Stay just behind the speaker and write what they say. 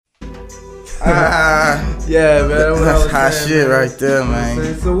Yeah, man. That's hot shit right there,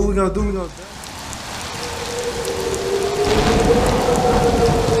 man. So what we gonna do?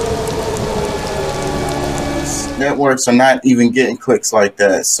 Networks are not even getting clicks like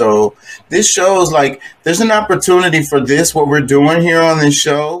that. So this shows like there's an opportunity for this, what we're doing here on this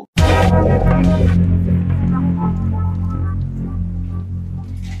show.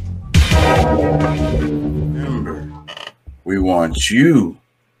 Remember, we want you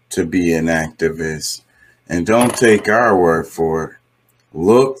to be an activist, and don't take our word for it.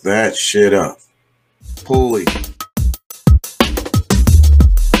 Look that shit up. Pulley.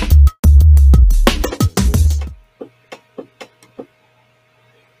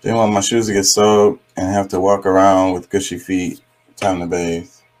 Didn't want my shoes to get soaked and have to walk around with gushy feet. Time to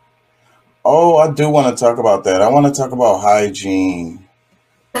bathe. Oh, I do want to talk about that. I want to talk about hygiene.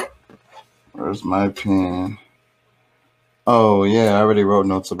 Where's my pen? Oh, yeah, I already wrote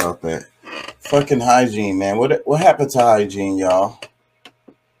notes about that. Fucking hygiene, man. What happened to hygiene, y'all?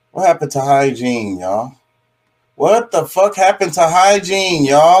 What happened to hygiene, y'all? What the fuck happened to hygiene,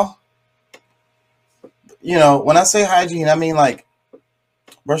 y'all? You know, when I say hygiene, I mean like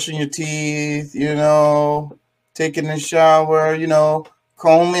brushing your teeth, you know, taking a shower, you know,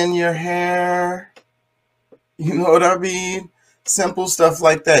 combing your hair. You know what I mean? Simple stuff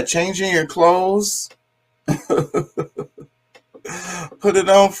like that. Changing your clothes. Put it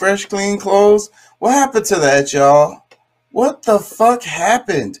on fresh, clean clothes. What happened to that, y'all? What the fuck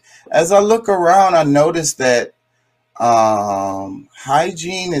happened? As I look around, I noticed that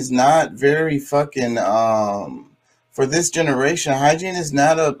hygiene is not very fucking for this generation. Hygiene is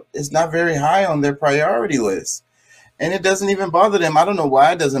not very high on their priority list, and it doesn't even bother them. I don't know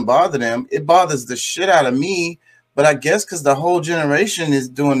why it doesn't bother them. It bothers the shit out of me, but I guess because the whole generation is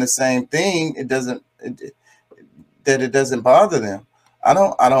doing the same thing, it doesn't bother them. I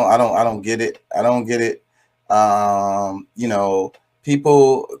don't get it. I don't get it. You know,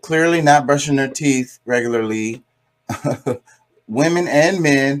 people clearly not brushing their teeth regularly. Women and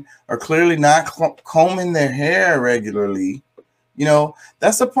men are clearly not combing their hair regularly. You know,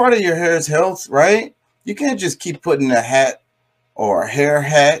 that's a part of your hair's health, right? You can't just keep putting a hat or a hair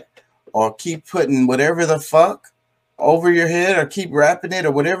hat or keep putting whatever the fuck over your head or keep wrapping it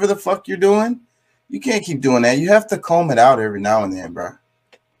or whatever the fuck you're doing. You can't keep doing that. You have to comb it out every now and then, bro.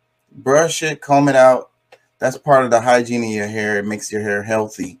 Brush it, comb it out. That's part of the hygiene of your hair. It makes your hair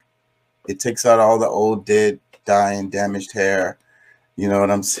healthy. It takes out all the old, dead, dying, damaged hair. You know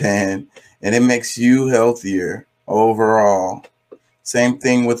what I'm saying? And it makes you healthier overall. Same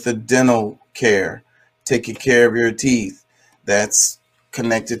thing with the dental care. Taking care of your teeth. That's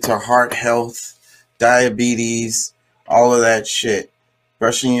connected to heart health, diabetes, all of that shit.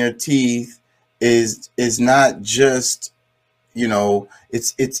 Brushing your teeth is not just, you know,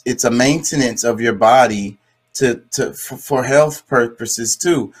 it's a maintenance of your body for health purposes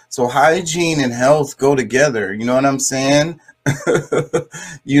too. So hygiene and health go together. You know what I'm saying?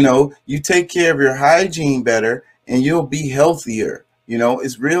 You know, you take care of your hygiene better and you'll be healthier. You know,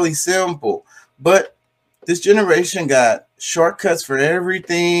 it's really simple. But this generation got shortcuts for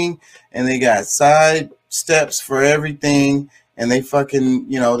everything, and they got side steps for everything, and they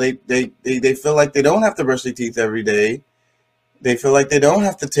fucking, you know, they feel like they don't have to brush their teeth every day. They feel like they don't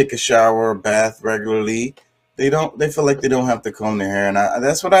have to take a shower or bath regularly. They feel like they don't have to comb their hair, and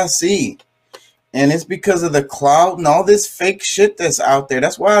that's what I see. And it's because of the clout and all this fake shit that's out there.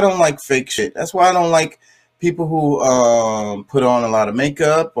 That's why I don't like fake shit. That's why I don't like people who put on a lot of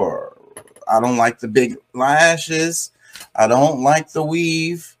makeup, or I don't like the big lashes. I don't like the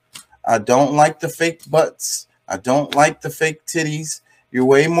weave. I don't like the fake butts. I don't like the fake titties. You're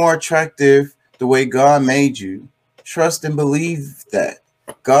way more attractive the way God made you. Trust and believe that.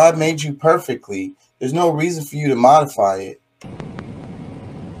 God made you perfectly. There's no reason for you to modify it.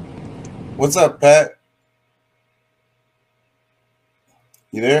 What's up, Pat?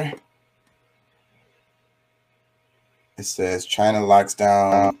 You there? It says China locks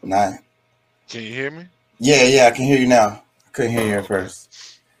down 9. Can you hear me? Yeah, I can hear you now. I couldn't hear you at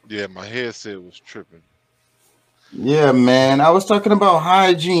first. Yeah, my headset was tripping. Yeah, man. I was talking about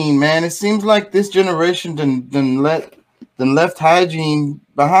hygiene, man. It seems like this generation done left hygiene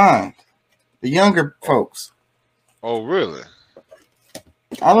behind. The younger folks. Oh, really?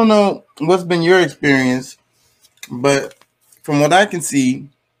 I don't know what's been your experience, but from what I can see,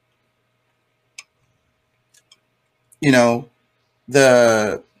 you know,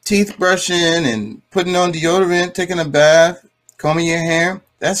 the teeth brushing and putting on deodorant, taking a bath, combing your hair,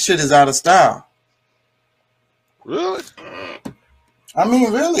 that shit is out of style. Really? I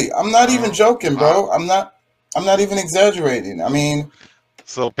mean, really. I'm not even joking, bro. I'm not even exaggerating. I mean,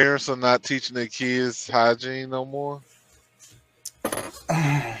 So parents are not teaching their kids hygiene no more.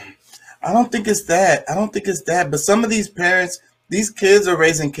 I don't think it's that. I don't think it's that. But some of these parents, these kids are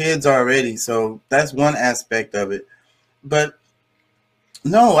raising kids already, so that's one aspect of it. But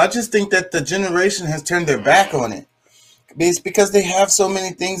no, I just think that the generation has turned their back on it. It's because they have so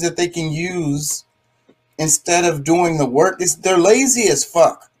many things that they can use instead of doing the work. They're lazy as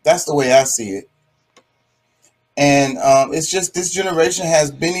fuck. That's the way I see it. And it's just this generation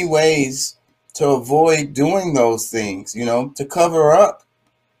has many ways to avoid doing those things, to cover up,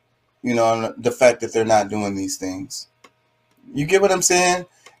 the fact that they're not doing these things. You get what I'm saying?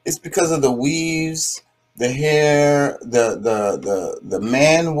 It's because of the weaves, the hair, the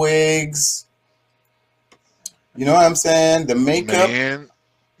man wigs. You know what I'm saying? The makeup,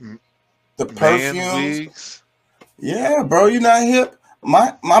 M- the man perfumes. wigs. Yeah, bro, you not hip.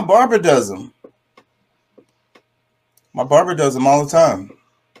 My barber does them. My barber does them all the time.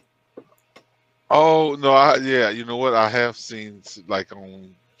 Oh no, yeah, you know what? I have seen like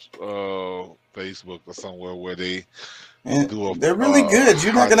on Facebook or somewhere where they And do they're a really good.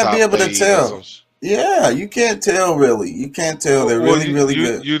 You're not high gonna be top able to fade or tell. some. Yeah, you can't tell really. You can't tell. They're Well, really, really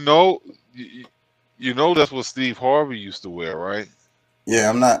good. you know that's what Steve Harvey used to wear, right?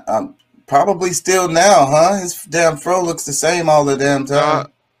 Yeah, I'm probably still now, huh? His damn fro looks the same all the damn Nah,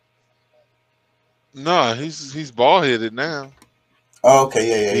 time. nah, he's bald headed now. Oh, okay,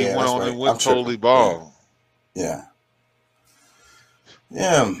 yeah, He yeah, yeah. went That's on right. and I'm went tripping. totally Yeah, bald. yeah,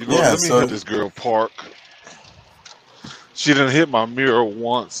 yeah, You know, yeah. let me hit So this girl Park. She didn't hit my mirror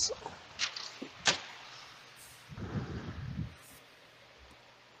once.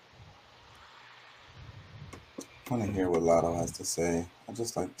 I want to hear what Lotto has to say. I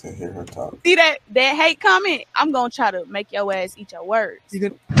just like to hear her talk. See that hate comment? I'm gonna try to make your ass eat your words.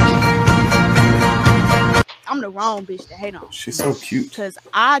 I'm the wrong bitch to hate on. She's so cute. Cause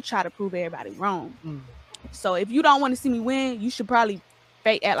I try to prove everybody wrong. So if you don't want to see me win, you should probably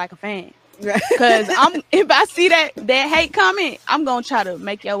fake act like a fan. Cause if I see that hate comment, I'm gonna try to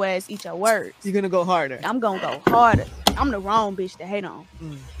make your ass eat your words. You're gonna go harder. I'm gonna go harder. I'm the wrong bitch to hate on.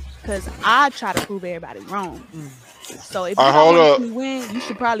 Cause I try to prove everybody wrong. So if you don't Hold want to up, see me win, you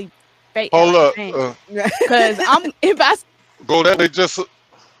should probably fake act hold like up. a fan. Cause if I Go that way. Just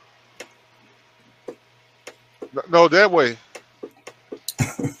no that way.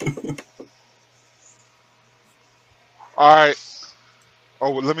 All right.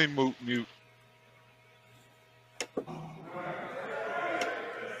 Oh, let me mute.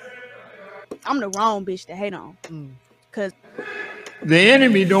 I'm the wrong bitch to hate on. Cause the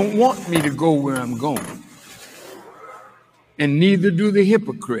enemy don't want me to go where I'm going, and neither do the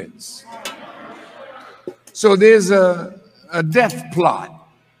hypocrites. So there's a death plot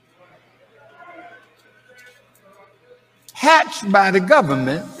hatched by the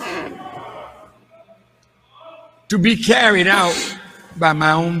government to be carried out by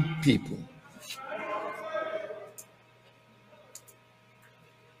my own people.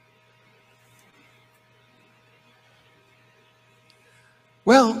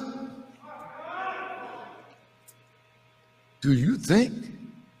 Well, do you think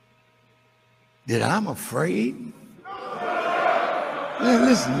that I'm afraid?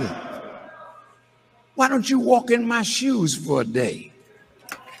 Listen. Why don't you walk in my shoes for a day?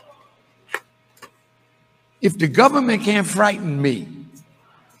 If the government can't frighten me,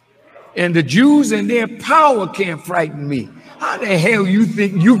 and the Jews and their power can't frighten me, how the hell you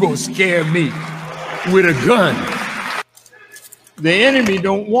think you gonna scare me with a gun? The enemy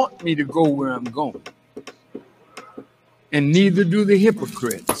don't want me to go where I'm going, and neither do the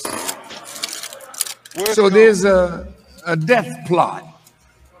hypocrites. So there's a death plot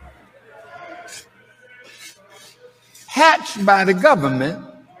hatched by the government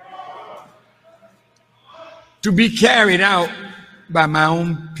to be carried out by my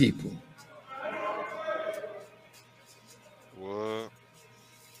own people. What?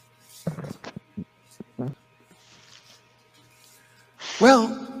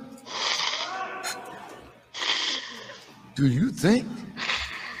 Well, do you think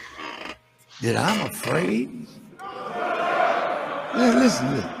that I'm afraid?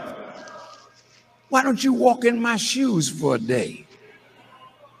 Listen. Why don't you walk in my shoes for a day?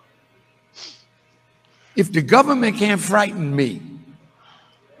 If the government can't frighten me,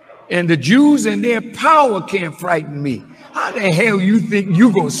 and the Jews and their power can't frighten me, how the hell you think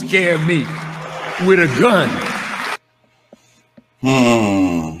you gonna scare me with a gun?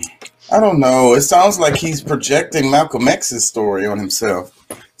 I don't know. It sounds like he's projecting Malcolm X's story on himself.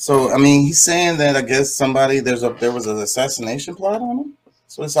 So I mean, he's saying that I guess there was an assassination plot on him.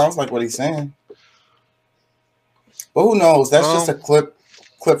 So it sounds like what he's saying. But who knows? That's just a clip.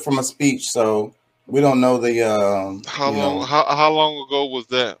 clip from a speech, so we don't know the how long ago was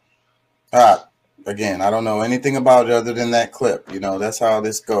that? Again, I don't know anything about it other than that clip. You know, that's how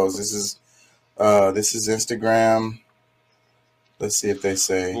this goes. This is Instagram. Let's see if they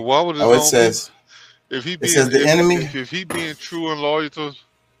say. Well, why would his Oh, it own says. people, if he It being says the enemy. if he being true and loyal to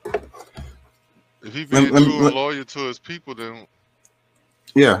if he Lem- being lem- true and lem- loyal to his people, then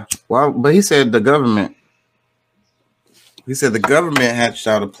Yeah. Well, but he said the government. He said the government hatched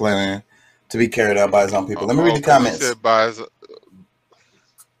out a plan to be carried out by his own people. Let me read the because he comments. said by his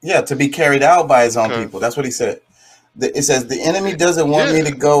Yeah, to be carried out by his own okay. people. That's what he said. It says the enemy doesn't want me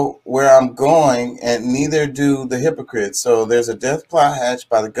to go where I'm going, and neither do the hypocrites. So there's a death plot hatched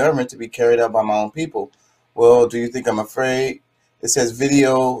by the government to be carried out by my own people. Well, do you think I'm afraid? It says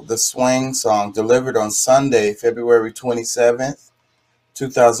video the swing song delivered on Sunday, February 27th,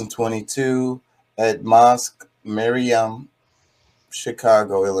 2022 at Mosque Miriam,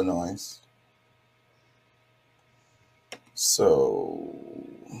 Chicago, Illinois. So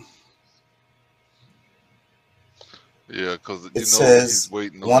Yeah, because it says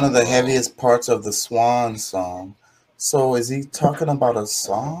one of the heaviest parts of the Swan song. So is he talking about a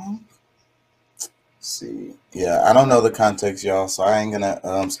song? Let's see, yeah, I don't know the context, y'all, so I ain't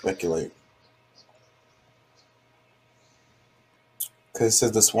gonna speculate. Because it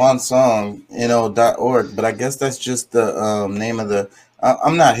says the Swan Song, .org, but I guess that's just the name of the.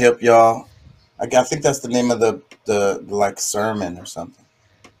 I'm not hip, y'all. I think that's the name of the like sermon or something.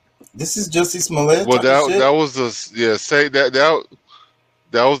 This is Jussie Smollett. Well, that was the say that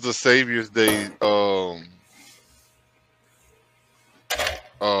was the Savior's Day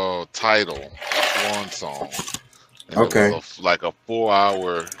title, Swan Song, and okay. It was like a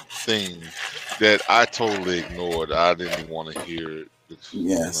 4-hour thing that I totally ignored. I didn't want to hear it.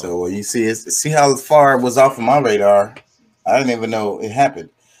 Yeah, so you see how far it was off of my radar. I didn't even know it happened.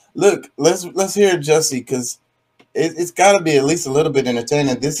 Look, let's hear Jussie, because it's got to be at least a little bit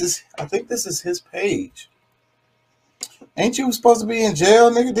entertaining. I think this is his page. Ain't you supposed to be in jail,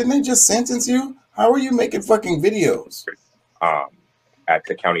 nigga? Didn't they just sentence you? How are you making fucking videos? At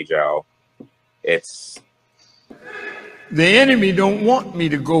the county jail, it's the enemy don't want me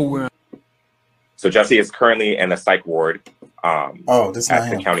to go where. So Jussie is currently in the psych ward. At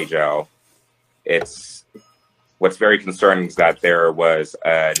the county jail. It's what's very concerning is that there was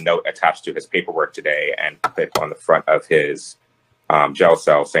a note attached to his paperwork today and put on the front of his jail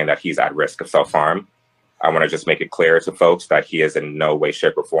cell saying that he's at risk of self-harm. I want to just make it clear to folks that he is in no way,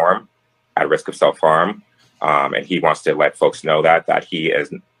 shape, or form at risk of self-harm. And he wants to let folks know that he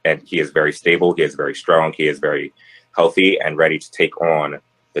is very stable, he is very strong, he is very healthy and ready to take on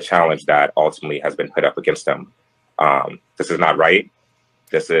the challenge that ultimately has been put up against him. This is not right.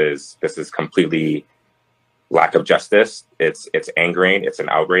 This is completely lack of justice. It's angering. It's an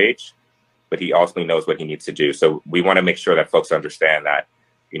outrage. But he ultimately knows what he needs to do. So we want to make sure that folks understand that,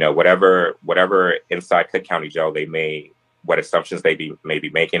 whatever inside Cook County Jail what assumptions they may be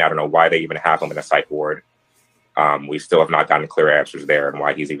making. I don't know why they even have him in a psych ward. We still have not gotten clear answers there and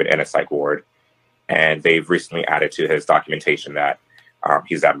why he's even in a psych ward. And they've recently added to his documentation that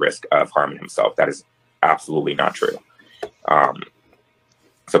he's at risk of harming himself. That is absolutely not true.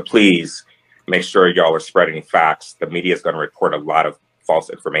 So please make sure y'all are spreading facts. The media is going to report a lot of false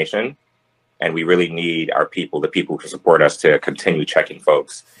information. And we really need our people, the people who support us, to continue checking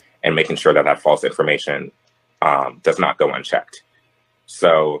folks and making sure that false information does not go unchecked.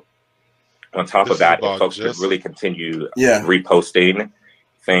 So on top of that, if folks could really continue reposting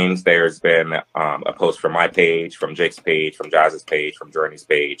things, there's been a post from my page, from Jake's page, from Jazz's page, from Journey's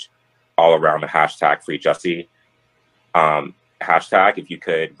page, all around the hashtag Free Jussie hashtag. If you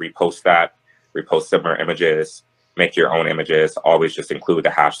could repost that, repost similar images, make your own images, always just include the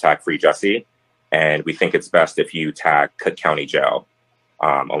hashtag Free Jussie. And we think it's best if you tag Cook County Jail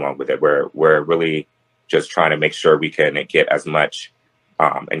along with it. We're really just trying to make sure we can get as much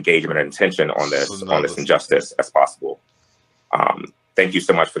engagement and attention on this injustice as possible. Thank you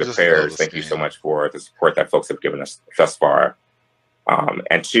so much for the prayers. Thank you so much for the support that folks have given us thus far.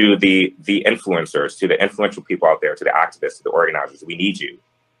 And to the influencers, to the influential people out there, to the activists, to the organizers, we need you.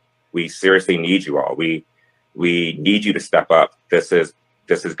 We seriously need you all. We need you to step up. This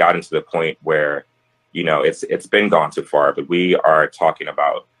has gotten to the point where, it's been gone too far, but we are talking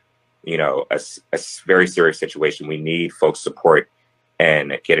about, a very serious situation. We need folks' support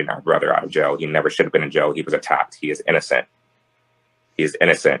in getting our brother out of jail. He never should have been in jail. He was attacked. He is innocent. He is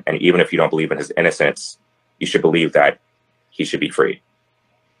innocent. And even if you don't believe in his innocence, you should believe that he should be free.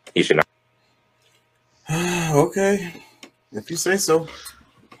 He should not. Okay. If you say so.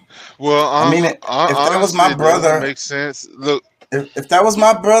 Well, if that was my brother, makes sense. Look, if that was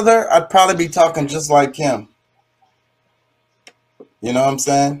my brother, I'd probably be talking just like him. You know what I'm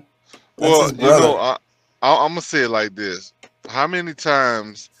saying? That's Well, his brother. you know, I'm gonna say it like this: how many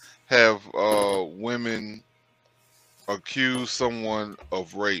times have women accused someone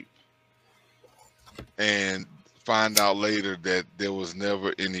of rape and find out later that there was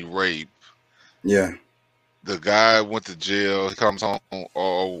never any rape? Yeah. The guy went to jail. He comes home,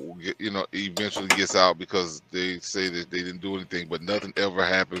 or you know, eventually gets out because they say that they didn't do anything, but nothing ever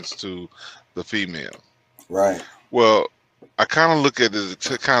happens to the female. Right. Well, I kind of look at it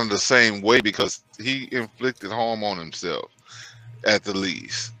kind of the same way because he inflicted harm on himself, at the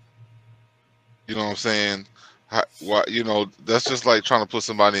least. You know what I'm saying? Why? You know, that's just like trying to put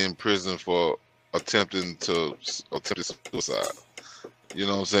somebody in prison for attempted suicide. You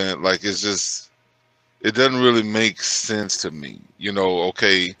know what I'm saying? Like it's just. It doesn't really make sense to me. You know,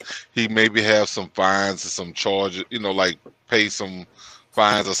 okay, he maybe have some fines or some charges, you know, like pay some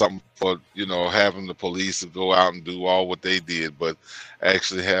fines or something for, you know, having the police to go out and do all what they did, but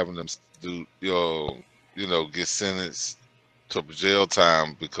actually having them do, you know, get sentenced to jail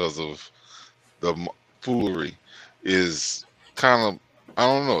time because of the foolery is kind of, I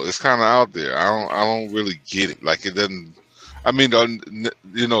don't know, it's kind of out there. I don't really get it. Like it doesn't. I mean,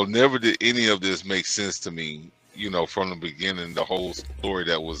 you know, never did any of this make sense to me, you know, from the beginning, the whole story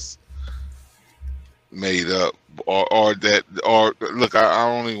that was made up or that, or look, I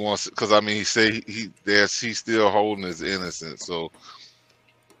only want, because I mean, he said he's still holding his innocence. So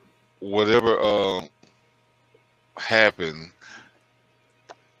whatever happened,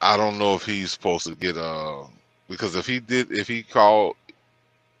 I don't know if he's supposed to get, because if he called,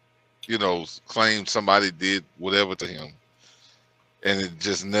 you know, claimed somebody did whatever to him, and it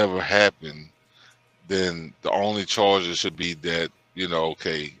just never happened, then the only charges should be that, you know,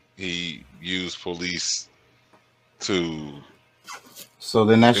 okay, he used police to. So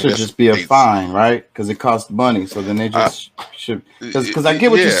then that should just be a fine, right? Because it costs money. So then they just should. Because I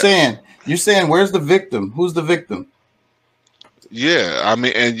get what you're saying. You're saying, where's the victim? Who's the victim? Yeah, I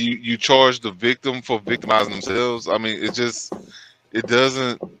mean, and you charge the victim for victimizing themselves. I mean, it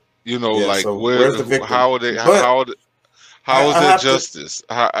doesn't, you know, like so where's the victim? How are they? How is that justice?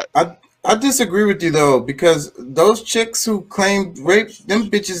 I disagree with you though, because those chicks who claim rape, them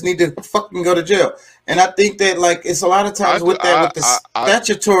bitches need to fucking go to jail. And I think that like it's a lot of times with the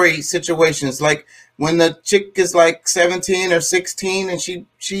statutory situations, like when the chick is like 17 or 16 and she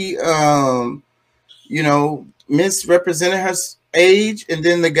you know, misrepresented her age, and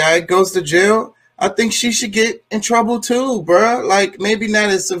then the guy goes to jail. I think she should get in trouble too, bruh. Like maybe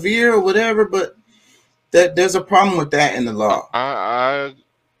not as severe or whatever, but that there's a problem with that in the law. I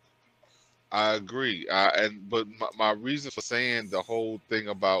agree. But my reason for saying the whole thing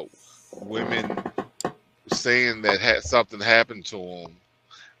about women saying that something happened to them,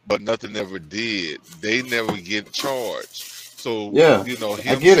 but nothing ever did. They never get charged. So yeah, you know,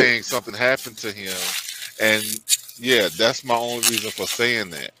 him saying something happened to him, and yeah, that's my only reason for saying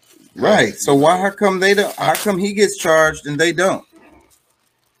that. Right. So why? How come they don't? How come he gets charged and they don't?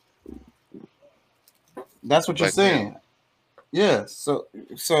 That's what you're saying. Yeah. So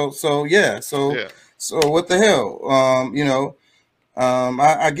yeah. So what the hell? You know,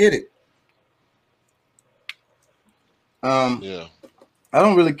 I get it. Yeah. I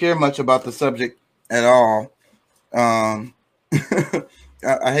don't really care much about the subject at all. I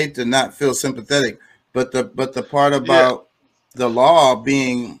hate to not feel sympathetic, but the part about the law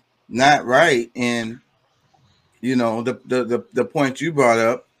being not right, and you know the point you brought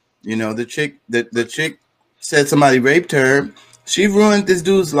up, you know, the chick said somebody raped her. She ruined this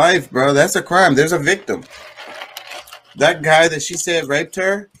dude's life, bro. That's a crime. There's a victim. That guy that she said raped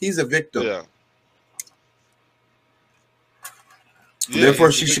her, he's a victim. Yeah.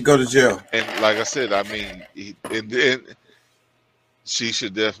 Therefore, she should go to jail. And like I said, I mean, and she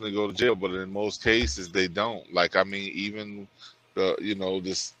should definitely go to jail. But in most cases, they don't. Like, I mean, even the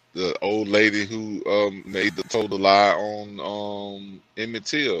old lady who told the lie on Emmett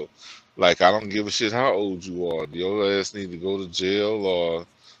Till. Like, I don't give a shit how old you are. Your ass need to go to jail, or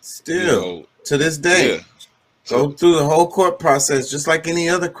still to this day, go through the whole court process just like any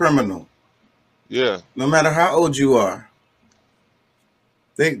other criminal. Yeah. No matter how old you are.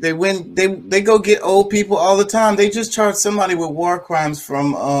 They go get old people all the time. They just charged somebody with war crimes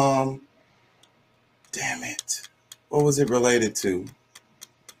from damn it. What was it related to?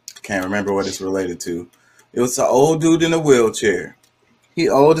 Can't remember what it's related to. It was an old dude in a wheelchair. He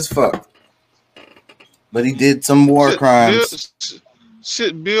old as fuck. But he did some war crimes.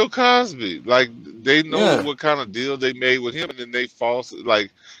 Bill Cosby. Like, they know what kind of deal they made with him, and then they false, like,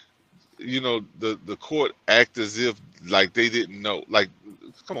 you know, the court act as if like they didn't know. Like,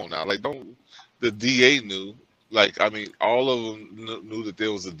 come on now, like don't the DA knew. Like, I mean, all of them knew that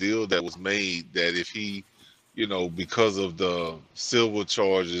there was a deal that was made that if he, you know, because of the civil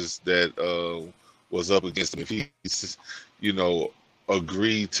charges that was up against him, if he, you know,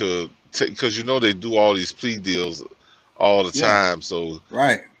 agreed to take, because you know they do all these plea deals all the time. So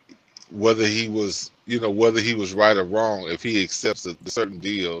right, whether he was, you know, whether he was right or wrong, if he accepts a certain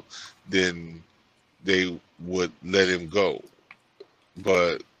deal, then they would let him go.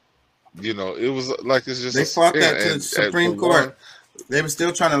 But you know, it was like it's just they fought that to the and Supreme Court. They were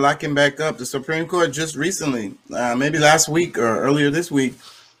still trying to lock him back up. The Supreme Court just recently, maybe last week or earlier this week,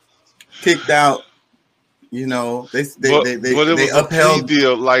 kicked out. You know, they upheld a plea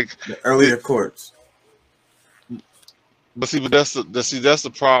deal like the earlier courts. But see, but that's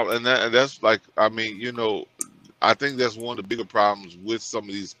the problem, and that's like, I mean, you know, I think that's one of the bigger problems with some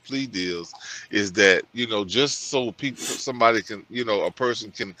of these plea deals is that, you know, just so people, somebody can, you know, a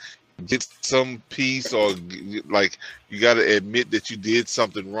person can get some peace, or like you got to admit that you did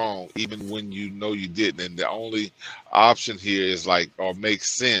something wrong, even when you know you didn't. And the only option here is like, or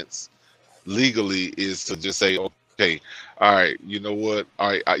makes sense legally, is to just say, okay, all right, you know what, all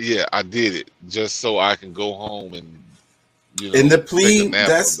right, yeah, I did it, just so I can go home and, you know, in the plea,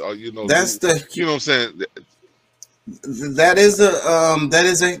 that's you know, you know what I'm saying. That is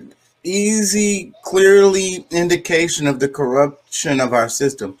a easy, clearly indication of the corruption of our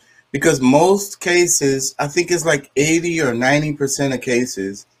system, because most cases, I think it's like 80 or 90% of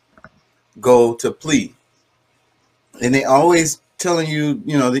cases, go to plea, and they always telling you,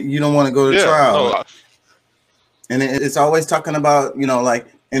 you know, that you don't want to go to trial, and it's always talking about, you know, like,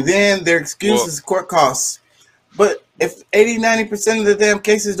 and then their excuse is court costs. But if 80-90% of the damn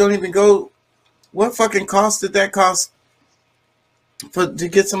cases don't even go, what fucking cost did that cost to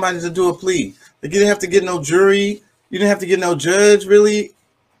get somebody to do a plea? Like, you didn't have to get no jury, you didn't have to get no judge, really.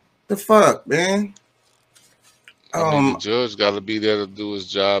 The fuck, man. I mean, the judge got to be there to do his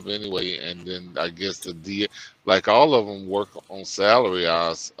job anyway, and then I guess the DA, like all of them work on salary,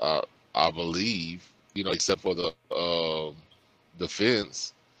 I believe, you know, except for the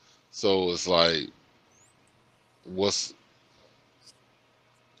defense. So it's like,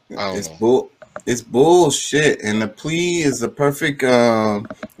 it's bullshit, and the plea is the perfect.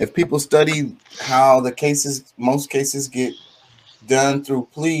 If people study how most cases get done through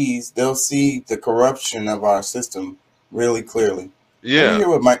pleas, they'll see the corruption of our system really clearly. Yeah, let me hear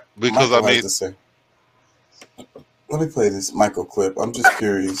what Michael I has to say. Let me play this Michael clip. I'm just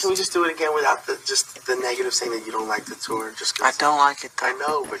curious. Can we just do it again without the negative, saying that you don't like the tour? I don't like it though. I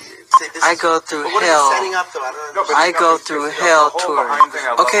know, but I go through hell. Setting up, though? I go through hell touring.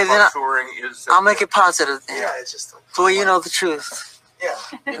 Okay, then I'll make it positive. Then. Yeah, it's just. Well, you know the truth. Yeah.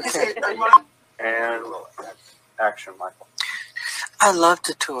 Okay. And action, Michael. I love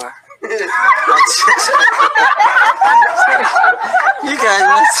to tour. You guys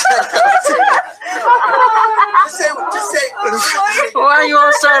just say. Why you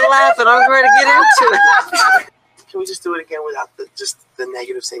all start laughing? I'm ready to get into it. Can we just do it again without the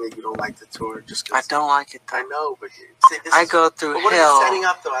negative, saying that you don't like the tour? I don't like it though. I know, but I go through hell. Setting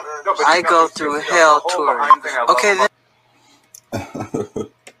up, though? I go through hell touring. Okay, then.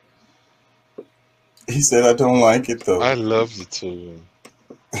 He said, I don't like it though. I love the tour.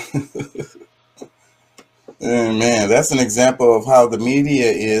 And man, that's an example of how the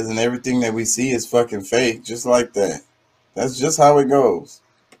media is, and everything that we see is fucking fake, just like that. That's just how it goes.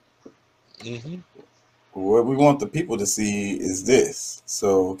 What we want the people to see is this.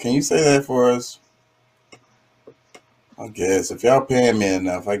 So can you say that for us? I guess if y'all paying me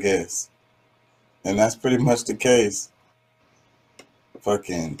enough, I guess. And that's pretty much the case.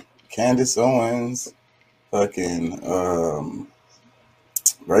 Fucking Candace Owens, fucking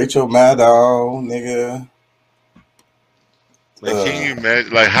Rachel Maddow, nigga. Like, can you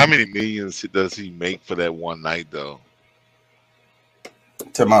imagine, like, how many millions does he make for that one night, though?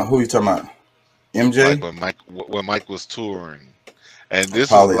 Who you talking about? MJ? Like when Mike was touring. And this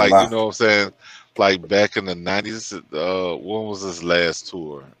was like, you know what I'm saying? Like back in the 90s, when was his last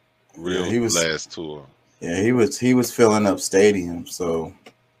tour? Last tour. Yeah, he was filling up stadiums, so,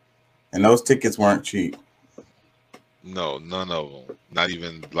 and those tickets weren't cheap. No, none of them. Not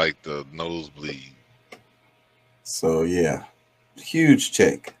even like the nosebleed. So yeah, huge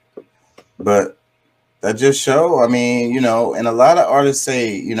check. But that just show, I mean, you know, and a lot of artists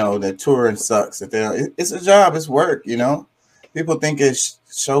say, you know, that touring sucks. That it's a job, it's work, you know. People think it's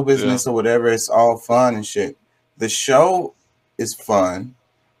show business or whatever. It's all fun and shit. The show is fun,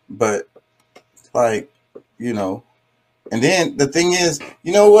 but like, you know, and then the thing is,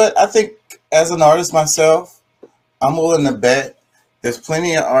 you know what? I think as an artist myself, I'm willing to bet there's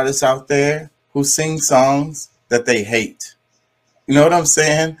plenty of artists out there who sing songs that they hate. You know what I'm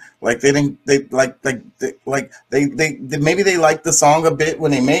saying? Like they didn't, they maybe they liked the song a bit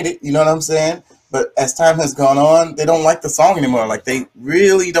when they made it. You know what I'm saying? But as time has gone on, they don't like the song anymore. Like they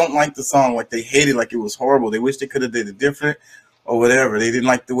really don't like the song. Like they hate it. Like it was horrible. They wish they could have did it different or whatever. They didn't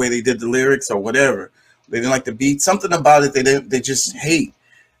like the way they did the lyrics or whatever. They didn't like the beat. Something about it they just hate.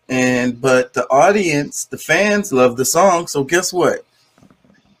 But the audience, the fans love the song. So guess what?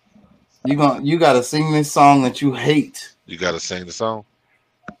 You gotta sing this song that you hate. You gotta sing the song.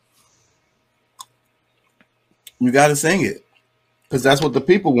 You gotta sing it because that's what the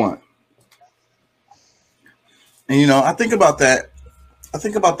people want. And I think about that. I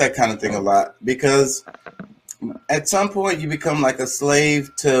think about that kind of thing a lot because at some point you become like a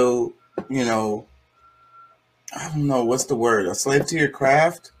slave to, I don't know what's the word, a slave to your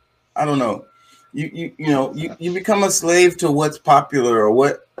craft. I don't know. You become a slave to what's popular or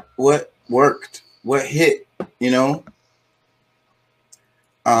what worked, what hit,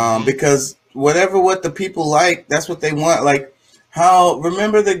 because what the people like, that's what they want. Like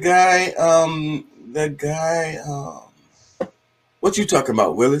remember the guy, what you talking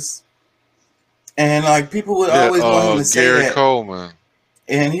about, Willis? And like people would always want him to say Gary that. Coleman.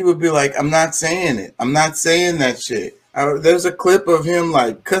 And he would be like, I'm not saying it. I'm not saying that shit. There's a clip of him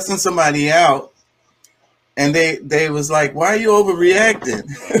like cussing somebody out. And they was like, why are you overreacting?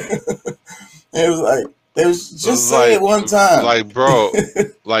 It was like, they was just say it one time. Like, bro,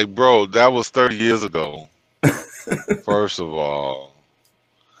 that was 30 years ago. First of all.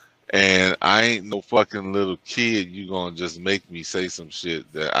 And I ain't no fucking little kid. You gonna just make me say some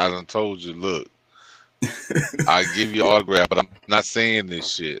shit that I done told you, look, I give you autograph, but I'm not saying this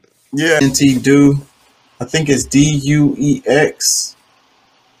shit. Yeah. Do I think it's DUEX.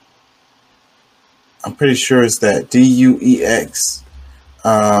 I'm pretty sure it's that DUEX.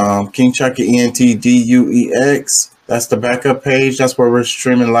 King Chucky ENT DUEX. That's the backup page. That's where we're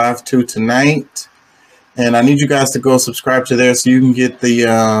streaming live to tonight. And I need you guys to go subscribe to there so you can get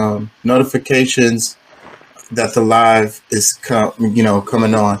the notifications that the live is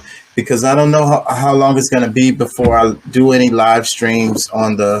coming on. Because I don't know how long it's going to be before I do any live streams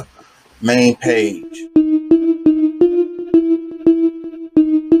on the main page.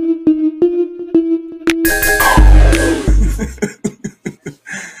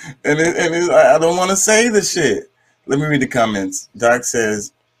 And I don't want to say the shit. Let me read the comments. Dark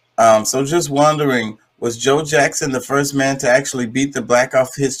says, so just wondering, was Joe Jackson the first man to actually beat the black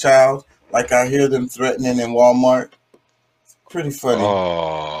off his child? Like I hear them threatening in Walmart. Pretty funny.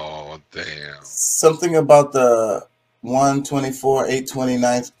 Oh, damn. Something about the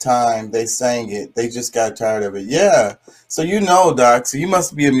 124/829th time they sang it. They just got tired of it. Yeah. So Doc, so you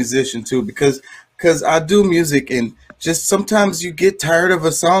must be a musician too, because I do music and just sometimes you get tired of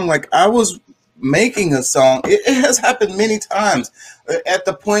a song. Like I was making a song. It has happened many times at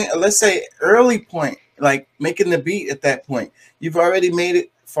the point, let's say early point, like making the beat at that point. You've already made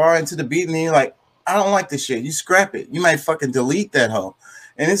it far into the beat and then you're like, I don't like this shit. You scrap it. You might fucking delete that hoe.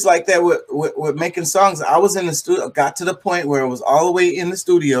 And it's like that with making songs. I was in the studio, got to the point where it was all the way in the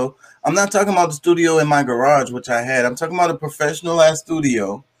studio. I'm not talking about the studio in my garage, which I had. I'm talking about a professional ass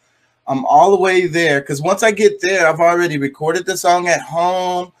studio. I'm all the way there because once I get there, I've already recorded the song at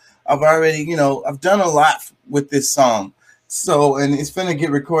home. I've already, I've done a lot with this song. So, and it's going to get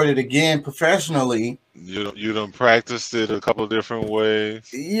recorded again professionally. You done practiced it a couple different ways.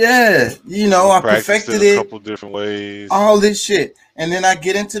 Yeah, I perfected it a couple different ways. All this shit. And then I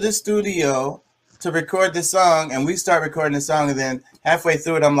get into the studio to record the song and we start recording the song. And then halfway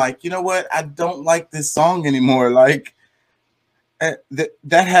through it, I'm like, you know what? I don't like this song anymore. Like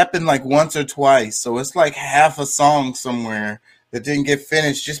that happened like once or twice. So it's like half a song somewhere that didn't get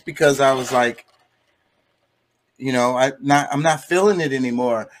finished just because I was like, I'm not feeling it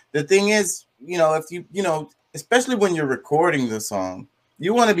anymore. The thing is, if you, especially when you're recording the song,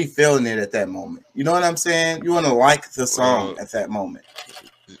 you want to be feeling it at that moment. You know what I'm saying? You want to like the song at that moment.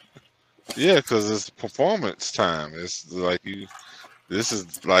 Yeah, because it's performance time. It's like this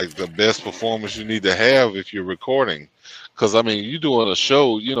is like the best performance you need to have if you're recording. Because, I mean, you're doing a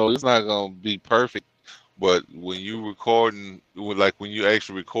show, it's not going to be perfect. But when you recording, when you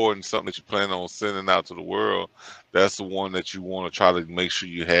actually recording something that you plan on sending out to the world, that's the one that you want to try to make sure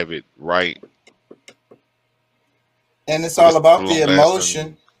you have it right. And it's all about the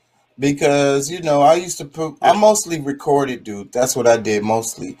emotion because, I mostly recorded, dude. That's what I did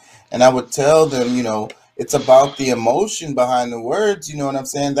mostly. And I would tell them, it's about the emotion behind the words. You know what I'm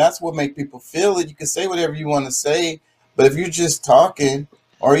saying? That's what make people feel it. You can say whatever you want to say, but if you're just talking,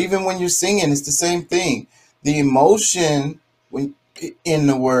 or even when you're singing, it's the same thing. the emotion when in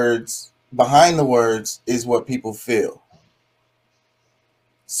the words, behind the words, is what people feel.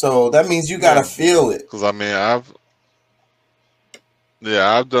 So that means you gotta feel it. Because I mean, I've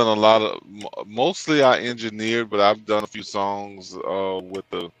done a lot of. Mostly I engineered, but I've done a few songs with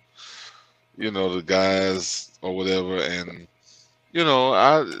the, the guys or whatever, and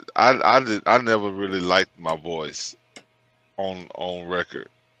I never really liked my voice on record.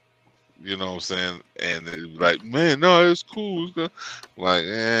 You know what I'm saying? And it was like, man, no, it's cool. It's good. Like,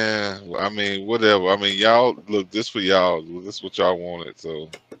 I mean, whatever. I mean, y'all, look, this for y'all. This is what y'all wanted,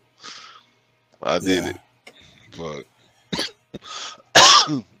 so I did it. But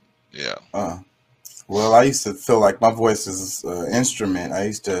yeah. Well, I used to feel like my voice is an instrument. I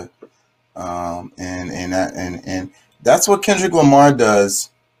used to, and that's what Kendrick Lamar does.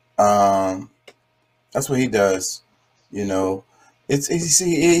 That's what he does. He's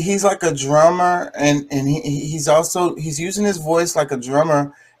like a drummer, and he's using his voice like a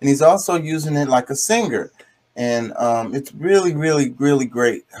drummer, and he's also using it like a singer, and it's really, really, really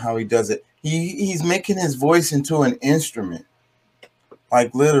great how he does it. He's making his voice into an instrument,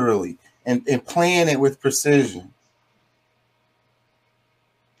 like literally, and playing it with precision.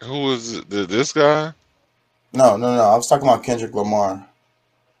 Who is it? This guy? No. I was talking about Kendrick Lamar.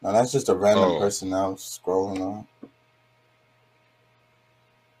 No, that's just a random person I was scrolling on.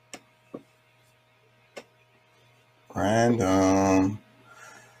 Random.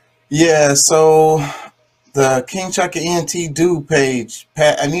 Yeah, so the King Chaka ENT Do page,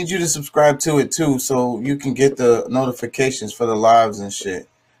 Pat, I need you to subscribe to it too, so you can get the notifications for the lives and shit.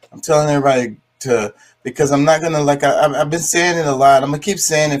 I'm telling everybody to, because I'm not gonna, like, I've been saying it a lot. I'm gonna keep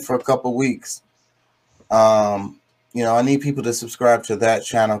saying it for a couple weeks. I need people to subscribe to that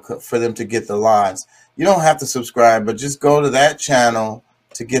channel for them to get the lives. You don't have to subscribe, but just go to that channel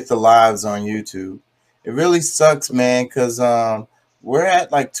to get the lives on YouTube. It really sucks, man, because we're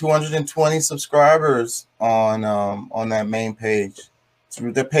at like 220 subscribers on that main page.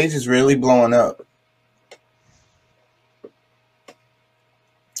 The page is really blowing up.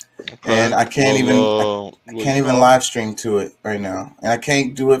 Okay. And I can't even live stream to it right now, and I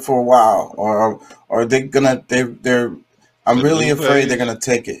can't do it for a while, or I'm really afraid they're gonna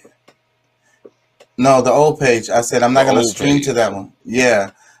take it. No, the old page. I said I'm not gonna stream to that one.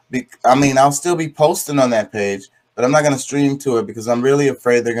 Yeah, I mean I'll still be posting on that page, but I'm not gonna stream to it because I'm really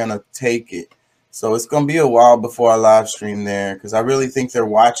afraid they're gonna take it. So it's gonna be a while before I live stream there, because I really think they're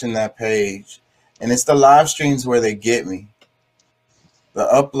watching that page, and it's the live streams where they get me. The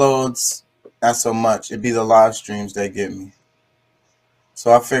uploads, not so much. It'd be the live streams that get me.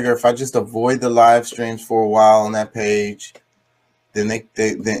 So I figure if I just avoid the live streams for a while on that page, then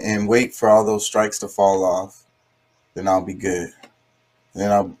and wait for all those strikes to fall off, then I'll be good.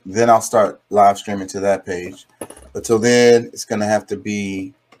 Then I'll start live streaming to that page. But till then, it's gonna have to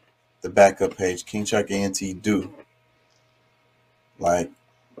be the backup page, King Chuck ENT Do. Like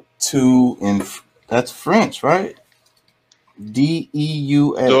that's French, right?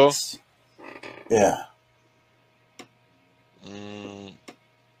 DEUX. Yeah. I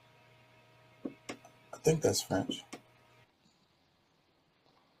think that's French.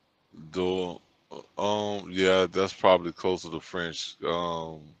 Yeah, that's probably closer to French.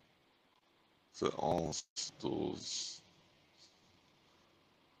 I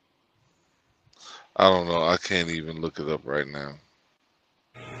don't know. I can't even look it up right now.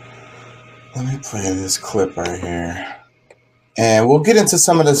 Let me play this clip right here. And we'll get into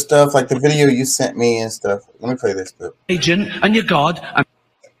some of the stuff, like the video you sent me and stuff. Let me play this clip. Agent and your God.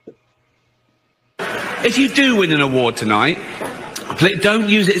 If you do win an award tonight, don't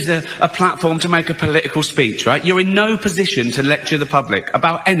use it as a platform to make a political speech, right? You're in no position to lecture the public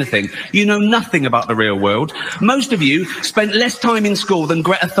about anything. You know nothing about the real world. Most of you spent less time in school than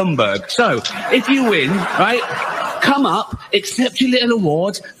Greta Thunberg. So, if you win, right, come up, accept your little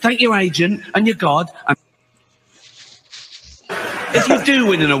award, thank your agent and your God. And if you do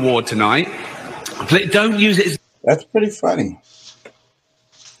win an award tonight, don't use it as... That's pretty funny.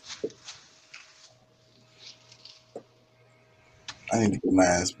 I need to get my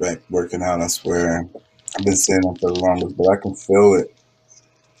ass back working out, I swear. I've been saying that for the longest, but I can feel it.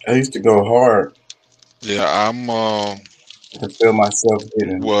 I used to go hard. Yeah, I can feel myself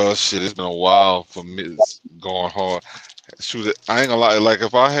getting... Well, shit, it's been a while for me going hard. Shoot, I ain't gonna lie. Like,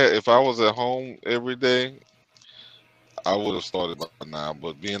 if I was at home every day, I would have started by now.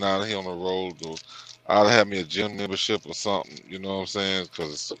 But being out here on the road, I'd have me a gym membership or something. You know what I'm saying?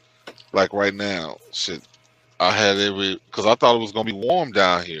 Because, like, right now, shit, I had because I thought it was gonna be warm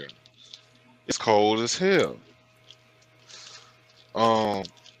down here. It's cold as hell.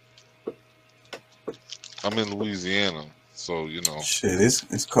 I'm in Louisiana, so you know. Shit,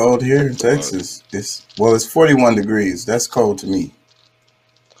 it's cold here in Texas. It's 41 degrees. That's cold to me.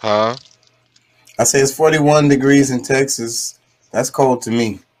 Huh? I say it's 41 degrees in Texas. That's cold to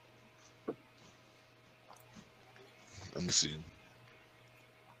me. Let me see.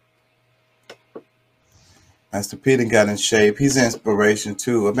 Master Peter got in shape. He's an inspiration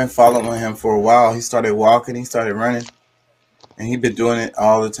too. I've been following him for a while. He started walking. He started running. And he's been doing it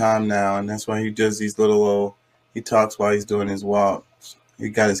all the time now. And that's why he does these little he talks while he's doing his walks. He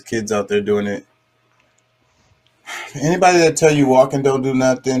got his kids out there doing it. Anybody that tell you walking don't do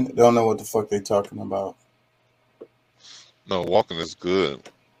nothing, don't know what the fuck they talking about. No, walking is good.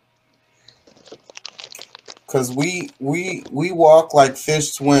 Cause we walk like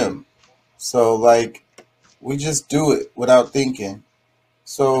fish swim. So like we just do it without thinking.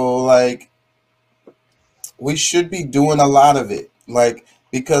 So like we should be doing a lot of it. Like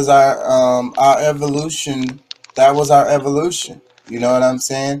because our evolution, that was our evolution. You know what I'm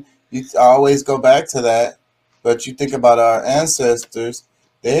saying? You always go back to that. But you think about our ancestors,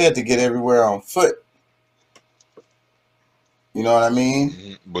 they had to get everywhere on foot. You know what I mean?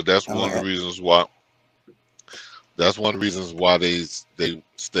 Mm-hmm. But that's one of the reasons why. That's one of the reasons why they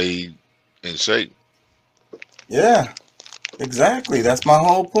stay in shape. Yeah, exactly. That's my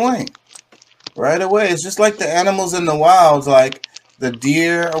whole point. Right away, it's just like the animals in the wilds, like the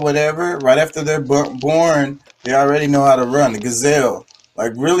deer or whatever. Right after they're born, they already know how to run. The gazelle,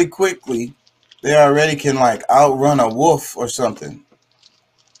 like really quickly, they already can like outrun a wolf or something.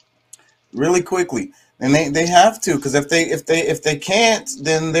 Really quickly, and they have to, because if they can't,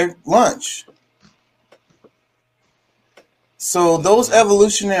 then they're lunch. So those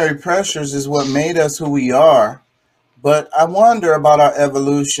evolutionary pressures is what made us who we are. But I wonder about our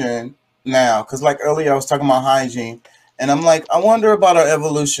evolution now, because like earlier I was talking about hygiene, and I'm like, I wonder about our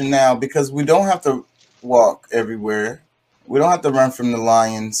evolution now, because we don't have to walk everywhere. We don't have to run from the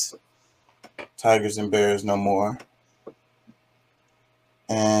lions, tigers, and bears no more.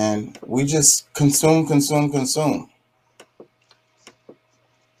 And we just consume.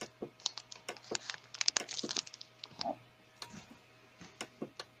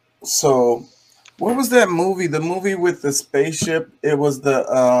 So, what was that movie? The movie with the spaceship? It was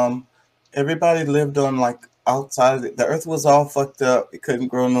the everybody lived on like outside of it. The earth was all fucked up. It couldn't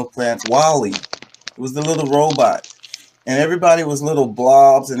grow no plants. WALL-E. It was the little robot. And everybody was little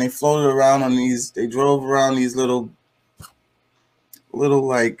blobs, and they floated around on these, they drove around these little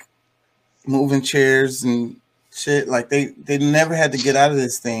like moving chairs and shit. Like they never had to get out of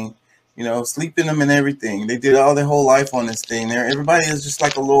this thing, you know, sleep in them and everything. They did all their whole life on this thing. Everybody is just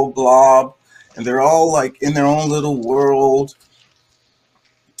like a little blob, and they're all like in their own little world.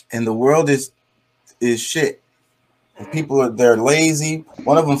 And the world is shit. And people they're lazy.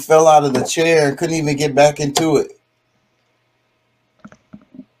 One of them fell out of the chair and couldn't even get back into it.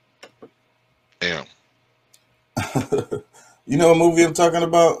 Damn. You know what movie I'm talking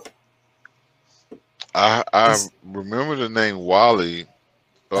about? I remember the name WALL-E.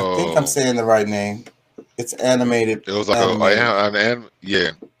 I think I'm saying the right name. It's animated. It was like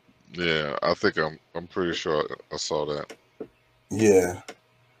yeah. I think I'm pretty sure I saw that. Yeah,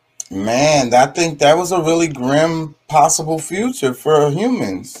 man, I think that was a really grim possible future for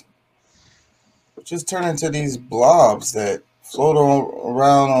humans. Just turn into these blobs that float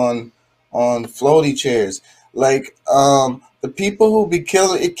around on floaty chairs. Like the people who be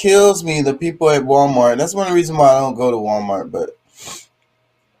killing, it kills me. The people at Walmart. That's one of the reasons why I don't go to Walmart. But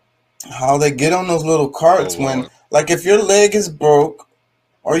how they get on those little carts when, like, if your leg is broke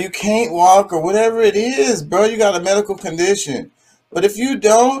or you can't walk or whatever it is, bro, you got a medical condition. But if you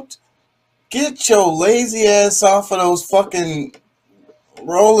don't, get your lazy ass off of those fucking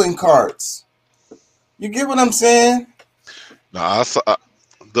rolling carts. You get what I'm saying? No, I saw.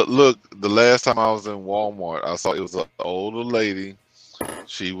 The last time I was in Walmart, I saw it was an older lady.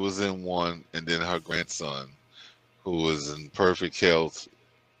 She was in one, and then her grandson, who was in perfect health,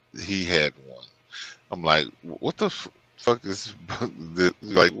 he had one. I'm like, what the fuck is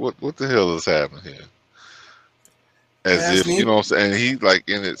like? What the hell is happening here? As if you know what I'm saying. And he like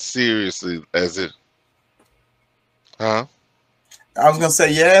in it seriously, as if, huh? I was gonna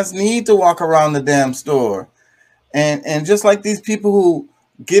say, yes, need to walk around the damn store, and just like these people who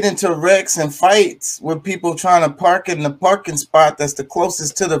get into wrecks and fights with people trying to park in the parking spot that's the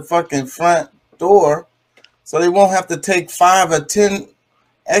closest to the fucking front door, so they won't have to take 5 or 10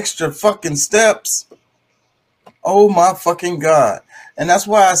 extra fucking steps. Oh my fucking God. And that's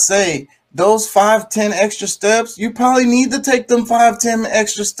why I say those 5, 10 extra steps, you probably need to take them 5, 10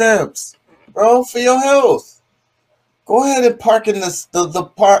 extra steps, bro, for your health. Go ahead and park in the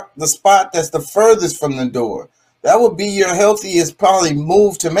spot that's the furthest from the door. That would be your healthiest probably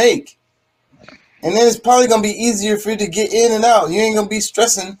move to make. And then it's probably going to be easier for you to get in and out. You ain't going to be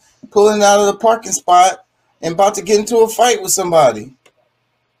stressing pulling out of the parking spot and about to get into a fight with somebody.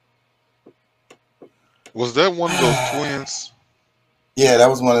 Was that one of those twins? Yeah, that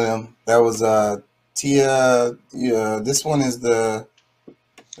was one of them. That was Tia. Yeah, this one is the.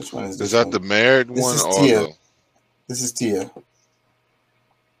 Which one is this? Is that one? the married This one is or Tia. the? This is Tia.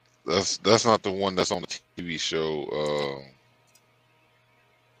 That's not the one that's on the TV show.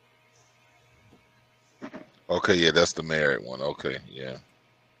 Okay, yeah, that's the married one. Okay, yeah.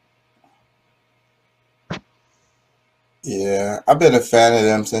 Yeah, I've been a fan of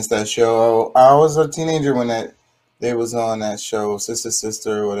them since that show. I was a teenager when they was on that show,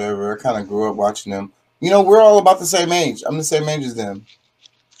 Sister or whatever. I kind of grew up watching them. You know, we're all about the same age. I'm the same age as them.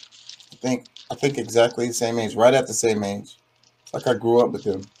 I think exactly the same age, right at the same age. Like I grew up with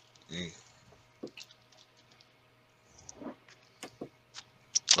them.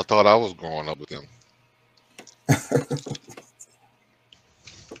 I thought I was growing up with them.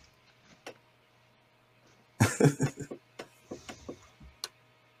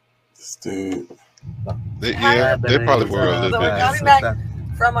 Dude. They probably were a little So we're bit. coming back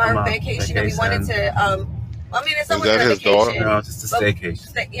from our vacation and we wanted to I mean, it's Is not that like a his vacation. daughter? No, it's just a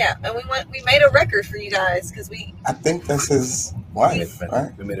staycation. Yeah, and we made a record for you guys because I think that's his wife,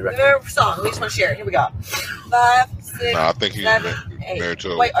 right? We made a we record. made a song. We just want to share it. Here we go. 5, 6, Nah, I think he's 7, married 8.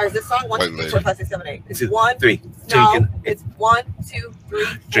 to a Wait, or is this song 1, white 2, 3, lady. 4, 5, 6, 7, 8? It's 2, 1, 3. no, Drinking. it's 1, 2, 3,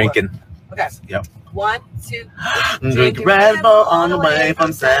 4. Drinking. Okay. Yep. 1, 2, Drinking Red Bull on the way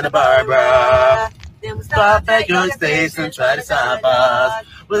from Santa Barbara. Then we Stop at your station, try to stop us.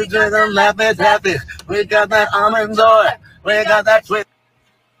 We just laugh and happy. We got that almond joy. We got that sweet.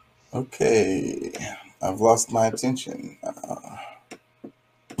 Okay, I've lost my attention.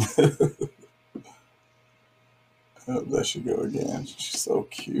 Oh, there she go again. She's so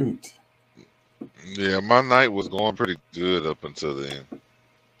cute. Yeah, my night was going pretty good up until then.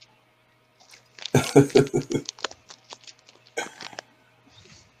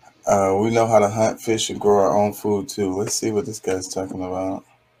 We know how to hunt, fish, and grow our own food too. Let's see what this guy's talking about.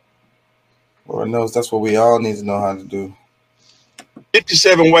 Lord knows that's what we all need to know how to do.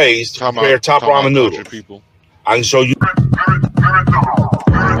 57 ways to prepare top ramen noodles. People. I can show you.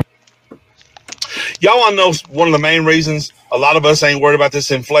 Y'all want to know one of the main reasons a lot of us ain't worried about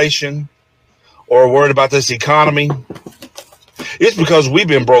this inflation or worried about this economy? It's because we've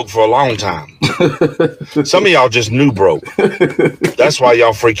been broke for a long time. Some of y'all just new broke. That's why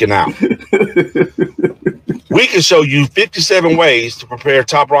y'all freaking out. We can show you 57 ways to prepare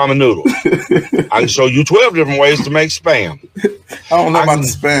top ramen noodles. I can show you 12 different ways to make Spam. I don't know about the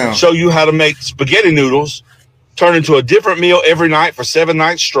Spam. Show you how to make spaghetti noodles turn into a different meal every night for 7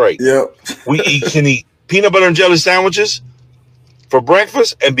 nights straight. Yep. We can eat peanut butter and jelly sandwiches for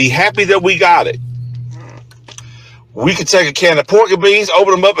breakfast and be happy that we got it. We could take a can of pork and beans,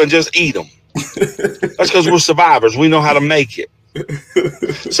 open them up, and just eat them. That's because we're survivors. We know how to make it.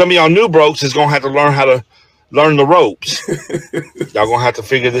 Some of y'all new brokes is going to have to learn how to learn the ropes. Y'all going to have to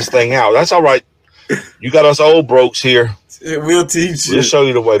figure this thing out. That's all right. You got us old brokes here. We'll teach you. We'll show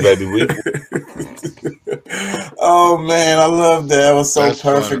you the way, baby. Oh, man. I love that. That was so That's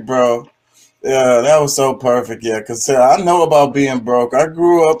perfect, funny. bro. Yeah, that was so perfect. Yeah, because I know about being broke. I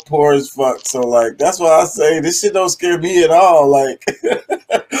grew up poor as fuck. So, like, that's why I say this shit don't scare me at all. Like,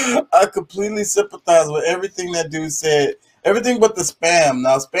 I completely sympathize with everything that dude said. Everything but the Spam.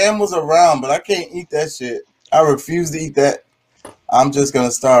 Now, Spam was around, but I can't eat that shit. I refuse to eat that. I'm just going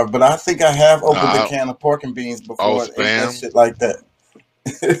to starve. But I think I have opened a can of pork and beans before and ate that Spam? shit like that.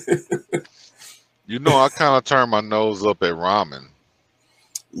 You know, I kind of turned my nose up at ramen.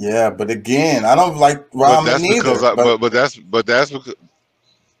 Yeah, but again, I don't like But ramen that's either. because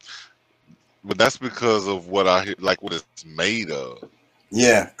but that's because of what I hear, like what it's made of.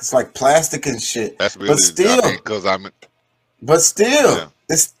 Yeah, it's like plastic and shit. That's really because But still, Yeah.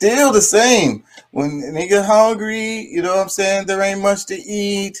 it's still the same. When a nigga hungry, you know what I'm saying? There ain't much to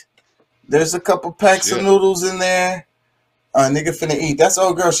eat. There's a couple packs of Shit. noodles in there. Nigga finna eat. That's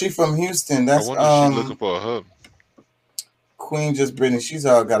old girl. She from Houston. I That's wonder if she's looking for a hug. Queen Just Brittany. She's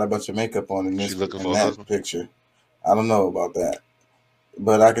all got a bunch of makeup on in this She looking in for a that husband? picture. I don't know about that,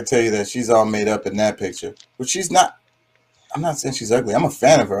 but I can tell you that she's all made up in that picture. But she's not. I'm not saying she's ugly. I'm a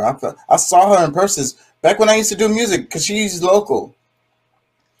fan of her. I saw her in person back when I used to do music because she's local.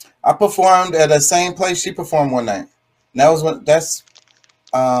 I performed at the same place she performed one night. And that was when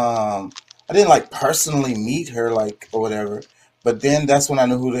I didn't like personally meet her like or whatever, but then that's when I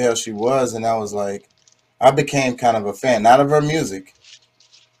knew who the hell she was, and I was like, I became kind of a fan, not of her music.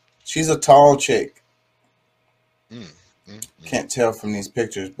 She's a tall chick. Can't tell from these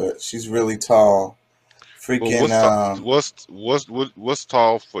pictures, but she's really tall. Freaking. Well, what's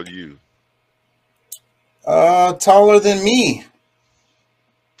tall for you? Taller than me.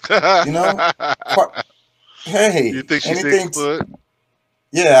 You know. Hey. You think she's 6 foot?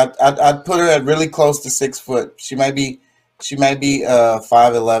 Yeah, I'd put her at really close to 6 foot. She might be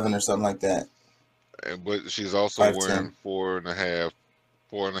 5'11" or something like that. But she's also 5'10". wearing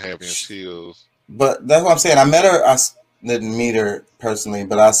 4.5 inch heels. But that's what I'm saying. I met her. I didn't meet her personally,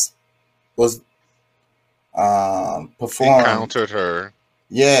 but I was performed. Encountered her.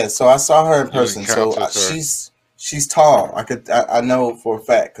 Yeah, so I saw her in person. So she's tall. I know for a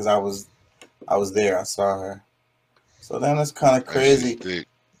fact because I was there. I saw her. So then that's kind of crazy.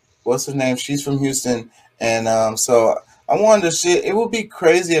 What's her name? She's from Houston, and so I wonder, it would be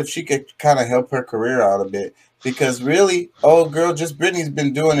crazy if she could kind of help her career out a bit, because really, old girl, just Britney's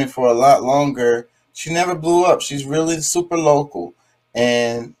been doing it for a lot longer. She never blew up. She's really super local,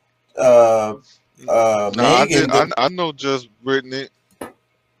 and Megan. I know just Britney.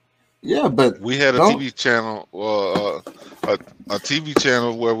 Yeah, but we had a TV channel, a TV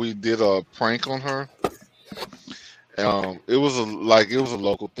channel where we did a prank on her. It was a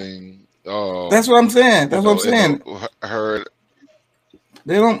local thing. That's what I'm saying. That's what I'm saying.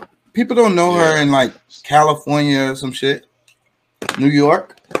 People don't know her in like California or some shit. New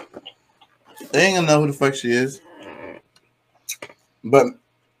York. They ain't gonna know who the fuck she is. But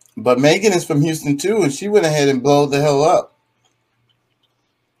Megan is from Houston too, and she went ahead and blew the hell up.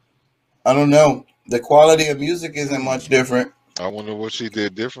 I don't know. The quality of music isn't much different. I wonder what she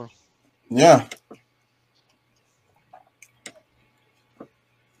did different. Yeah.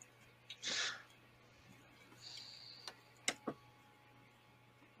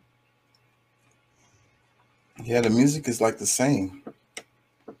 Yeah, the music is like the same.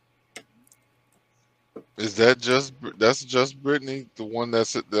 Is that's just Britney, the one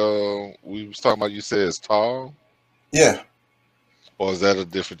that's we was talking about? You said is tall. Yeah. Or is that a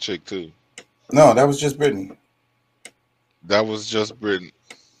different chick too? No, that was just Britney. That was just Britney.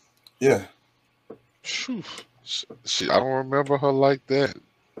 Yeah. I don't remember her like that.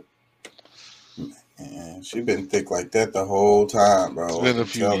 Man, she been thick like that the whole time, bro. It's been a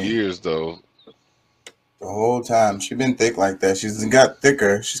few years though. The whole time she been thick like that. She's got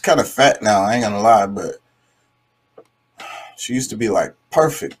thicker. She's kind of fat now. I ain't gonna lie, but she used to be like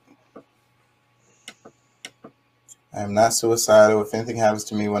perfect. I am not suicidal. If anything happens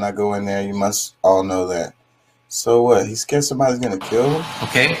to me when I go in there, you must all know that. So what? He's scared somebody's gonna kill him?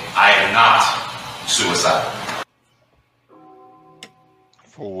 Okay. I am not suicidal.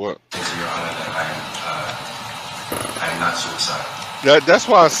 For what? Your Honor, I am not suicidal. That's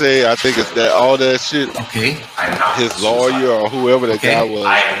why I say I think it's that all that shit. Okay. His lawyer or whoever the guy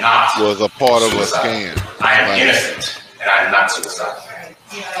was a part of a scam. I am innocent, and I am not suicidal.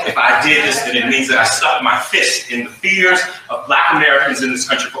 If I did this, then it means that I stuck my fist in the fears of Black Americans in this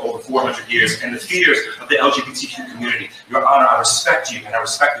country for over 400 years and the fears of the LGBTQ community. Your Honor, I respect you and I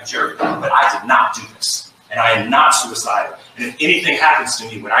respect the jury, but I did not do this. And I am not suicidal. And if anything happens to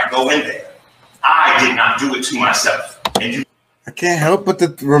me when I go in there, I did not do it to myself. And you. I can't help but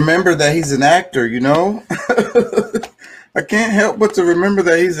to remember that he's an actor, you know? I can't help but to remember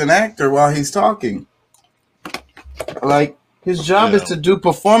that he's an actor while he's talking. Like, his job is to do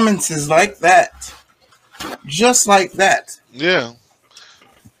performances like that. Just like that. Yeah.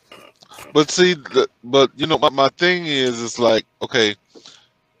 But see, you know, my thing is, it's like, okay,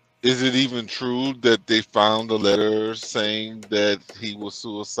 is it even true that they found a letter saying that he was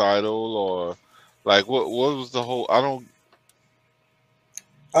suicidal, or like what was the whole? I don't.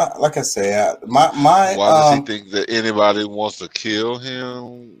 Like I say, why does he think that anybody wants to kill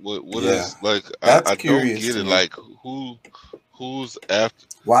him? What is like? I don't get it. Like who's after?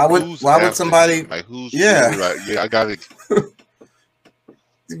 Why would somebody? Like who's? Yeah. Like I gotta.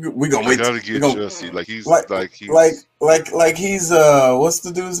 We gonna wait. Gotta get Jussie. Like he's like he's what's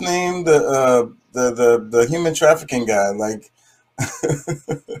the dude's name? The human trafficking guy. Like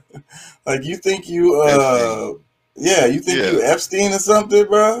like you think you you Epstein or something,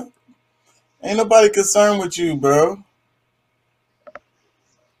 bro? Ain't nobody concerned with you, bro.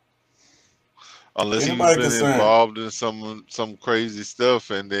 Unless he's been involved in some crazy stuff,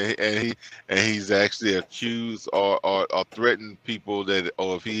 and he's actually accused or threatened people that,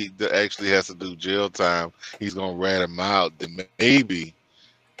 or if he actually has to do jail time, he's gonna rat him out. Then maybe.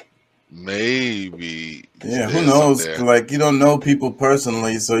 Yeah, who knows? Like, you don't know people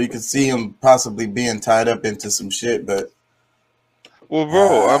personally, so you could see him possibly being tied up into some shit. But well,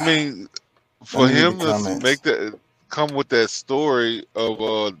 bro, I mean, For him to make that come with that story of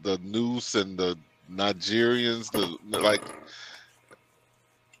the noose and the Nigerians, like,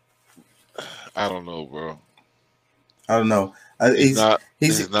 I don't know, bro. I don't know. He's not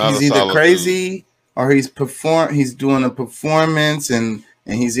either crazy or he's doing a performance and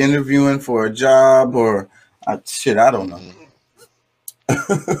he's interviewing for a job or shit. I don't know.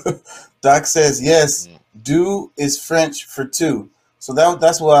 Doc says yes. Do is French for two. So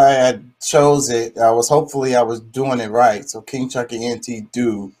that's why I chose it. I was doing it right. So King Chucky NT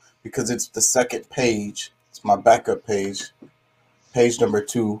do, because it's the second page. It's my backup page. Page number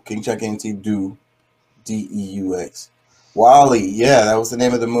 2. King Chucky NT do. DEUX. Wally. Yeah, that was the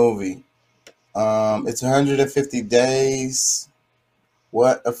name of the movie. It's 150 days.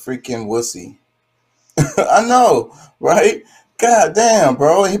 What a freaking wussy. I know, right? God damn,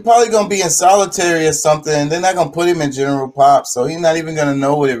 bro. He probably gonna be in solitary or something. They're not gonna put him in general pop, so he's not even gonna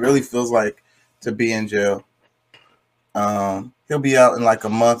know what it really feels like to be in jail. He'll be out in like a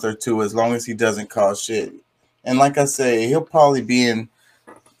month or two as long as he doesn't cause shit. And like I say, he'll probably be in,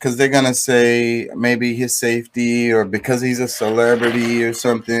 because they're gonna say maybe his safety or because he's a celebrity or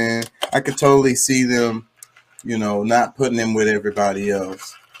something. I could totally see them, not putting him with everybody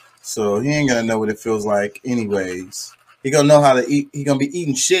else. So he ain't gonna know what it feels like anyways. He gonna know how to eat. He gonna be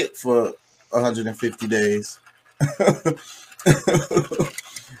eating shit for 150 days.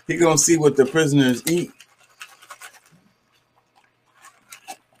 He gonna see what the prisoners eat.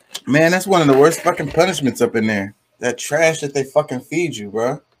 Man, that's one of the worst fucking punishments up in there. That trash that they fucking feed you,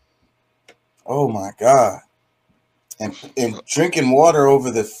 bro. Oh my God. And drinking water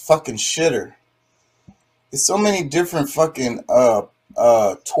over the fucking shitter. There's so many different fucking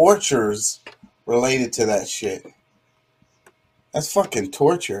tortures related to that shit. That's fucking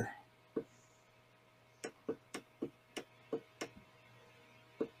torture.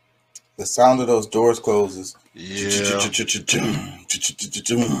 The sound of those doors closes. Yeah.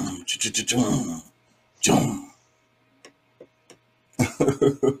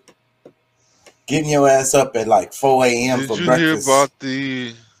 Getting your ass up at like 4 a.m. for breakfast. Did you hear about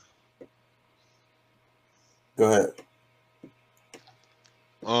the... Go ahead.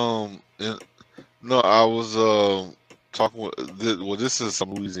 No, I was talking with. Well, this is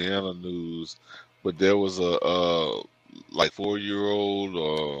some Louisiana news, but there was a like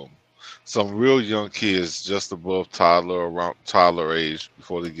 4-year-old, some real young kids just above toddler, around toddler age,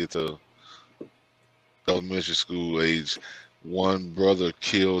 before they get to elementary school age. One brother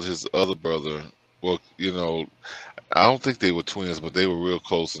killed his other brother. Well, I don't think they were twins, but they were real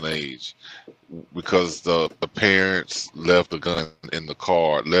close in age, because the parents left the gun in the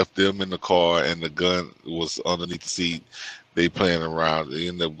car, left them in the car, and the gun was underneath the seat. They playing around. They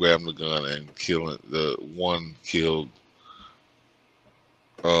ended up grabbing the gun and killing. The one killed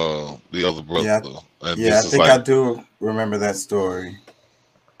the other brother. Yeah, I think I do remember that story.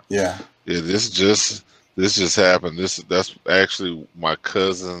 Yeah. Yeah, this just happened. That's actually my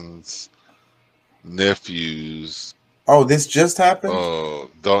cousin's nephew's. Oh, this just happened?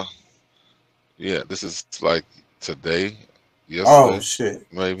 Yeah, this is like today. Yesterday, oh shit!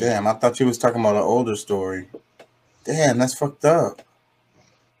 Maybe. Damn, I thought you was talking about an older story. Damn, that's fucked up.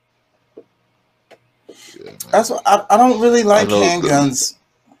 Yeah, that's what I don't really like handguns.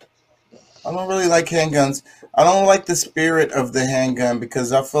 I don't really like handguns. I don't like the spirit of the handgun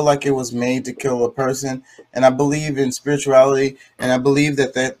because I feel like it was made to kill a person, and I believe in spirituality, and I believe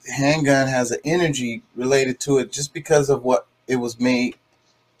that handgun has an energy related to it just because of what it was made.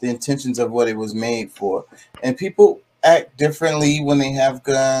 The intentions of what it was made for, and people act differently when they have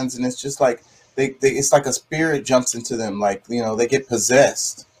guns, and it's just like it's like a spirit jumps into them, like they get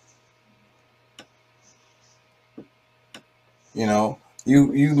possessed. You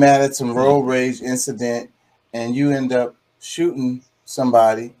mad at some road rage incident, and you end up shooting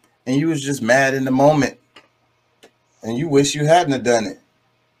somebody, and you was just mad in the moment, and you wish you hadn't have done it.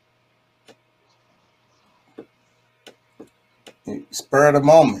 Spur of the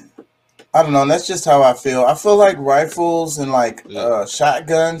moment. I don't know. That's just how I feel. I feel like rifles and like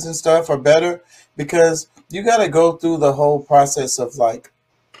shotguns and stuff are better because you got to go through the whole process of like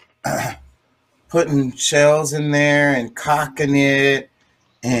putting shells in there and cocking it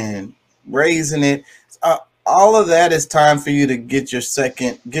and raising it. All of that is time for you to get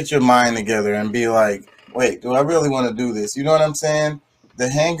your mind together and be like, wait, do I really want to do this? You know what I'm saying? The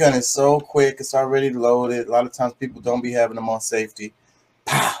handgun is so quick. It's already loaded. A lot of times people don't be having them on safety.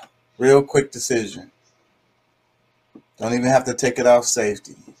 Pow! Real quick decision. Don't even have to take it off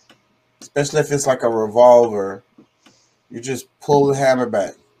safety. Especially if it's like a revolver. You just pull the hammer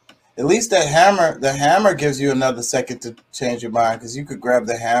back. At least the hammer gives you another second to change your mind because you could grab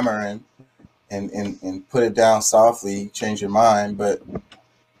the hammer and and put it down softly, change your mind. But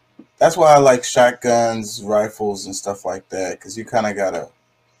that's why I like shotguns, rifles, and stuff like that, because you kind of gotta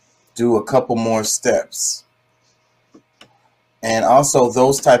do a couple more steps. And also,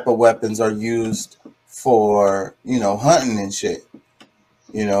 those type of weapons are used for, you know, hunting and shit.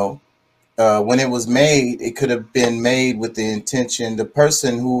 You know, when it was made, it could have been made with the intention, the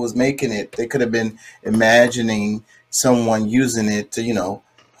person who was making it, they could have been imagining someone using it to, you know,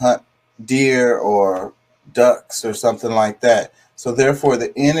 hunt deer or ducks or something like that. So therefore,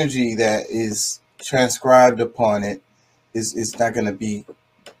 the energy that is transcribed upon it is not going to be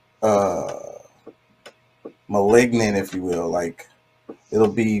malignant, if you will. Like, it'll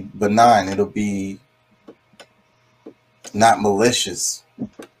be benign. It'll be not malicious.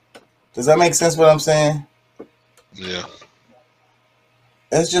 Does that make sense what I'm saying? Yeah.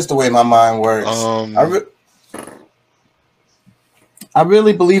 That's just the way my mind works. I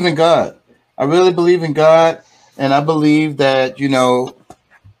really believe in God. I really believe in God, and I believe that, you know,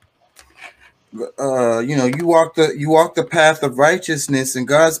 you walk the path of righteousness, and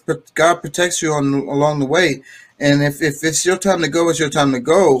God protects you along the way. And if it's your time to go, it's your time to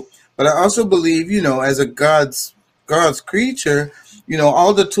go. But I also believe, you know, as a God's creature, you know,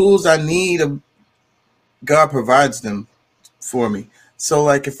 all the tools I need, God provides them for me. So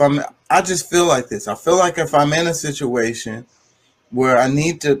like I just feel like this. I feel like if I'm in a situation where I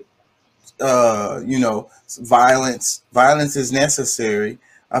need to, you know, violence is necessary,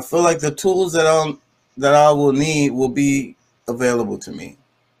 I feel like the tools that I will need will be available to me,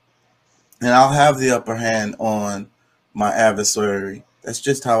 and I'll have the upper hand on my adversary. That's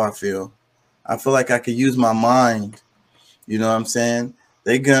just how I feel. I feel like I could use my mind. You know what I'm saying?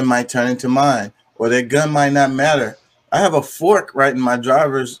 Their gun might turn into mine, or their gun might not matter. I have a fork right in my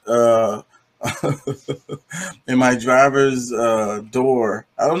driver's door. I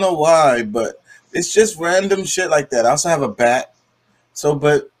don't know why, but it's just random shit like that. I also have a bat. So,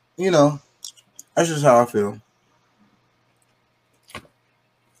 but you know, that's just how I feel.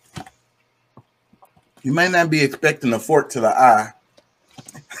 You might not be expecting a fork to the eye.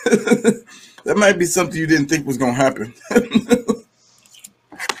 That might be something you didn't think was gonna happen.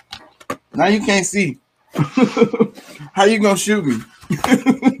 Now you can't see. How you gonna shoot me?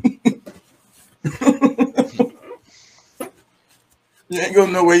 You ain't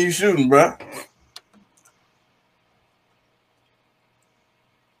gonna know where you shooting, bro.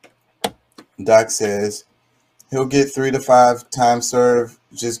 Doc says he'll get 3 to 5 times served.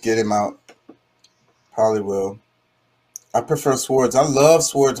 Just get him out. Probably will. I prefer swords. I love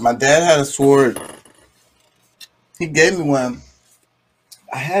swords. My dad had a sword. He gave me one.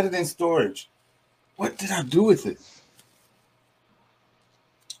 I had it in storage. What did I do with it?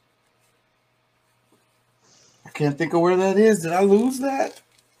 I can't think of where that is. Did I lose that?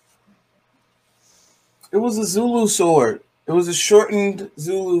 It was a Zulu sword. It was a shortened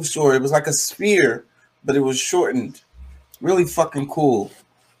Zulu sword. It was like a spear, but it was shortened. Really fucking cool.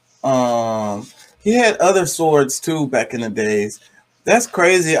 He had other swords too back in the days. That's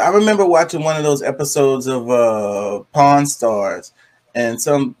crazy. I remember watching one of those episodes of Pawn Stars, and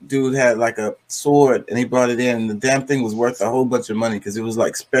some dude had like a sword, and he brought it in, and the damn thing was worth a whole bunch of money because it was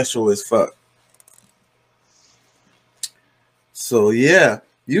like special as fuck. So yeah,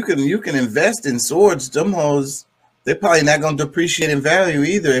 you can invest in swords. Them hoes, they're probably not gonna depreciate in value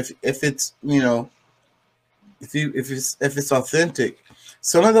either if it's, you know, if it's authentic.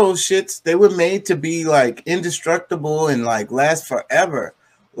 Some of those shits, they were made to be like indestructible and like last forever,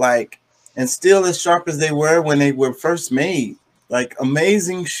 like, and still as sharp as they were when they were first made. Like,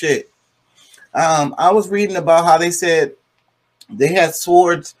 amazing shit. I was reading about how they said they had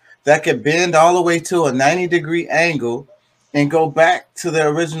swords that could bend all the way to a 90-degree angle and go back to their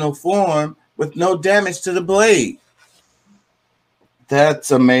original form with no damage to the blade.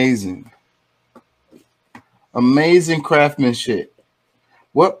 That's amazing. Amazing craftsmanship.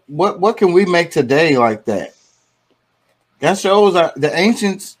 What can we make today like that? That shows the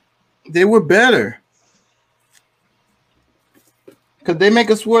ancients, they were better. Could they make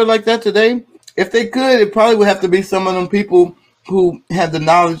a sword like that today? If they could, it probably would have to be some of them people who had the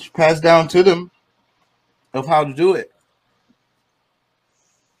knowledge passed down to them of how to do it.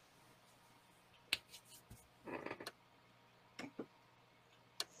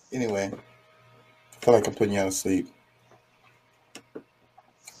 Anyway, I feel like I'm putting you out of sleep.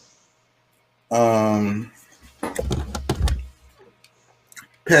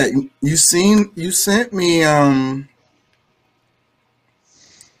 Pat, you sent me a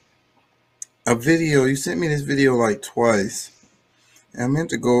video. You sent me this video like twice. And I meant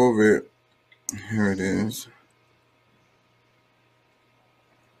to go over it. Here it is.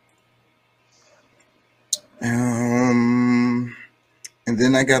 And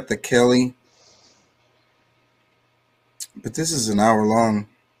then I got the Kelly, but this is an hour long.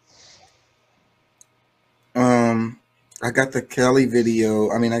 I got the Kelly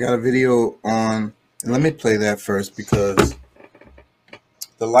video. I mean, I got a video on. Let me play that first because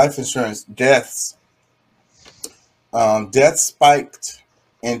the life insurance deaths spiked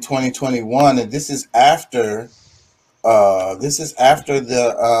in 2021, and this is after the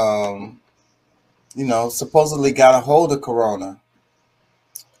supposedly got a hold of corona.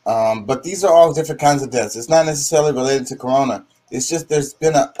 But these are all different kinds of deaths. It's not necessarily related to corona. It's just there's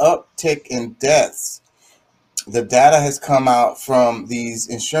been an uptick in deaths. The data has come out from these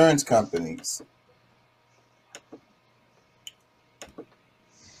insurance companies.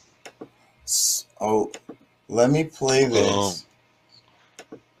 So let me play this.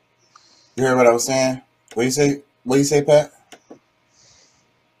 You heard what I was saying? What do you say? What do you say, Pat?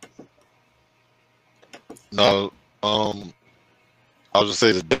 No, I'll just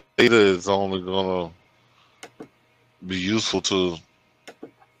say the data is only gonna be useful to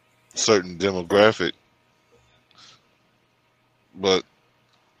certain demographic, but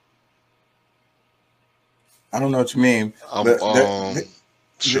I don't know what you mean.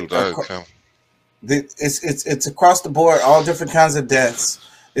 It's across the board, all different kinds of deaths.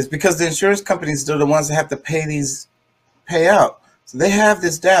 It's because the insurance companies are the ones that have to pay out. So they have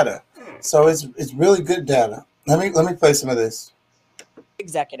this data. So it's really good data. Let me play some of this.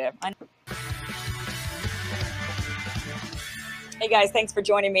 Executive. Hey guys, thanks for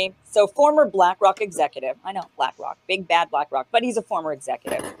joining me. So former BlackRock executive, I know BlackRock, big bad BlackRock, but he's a former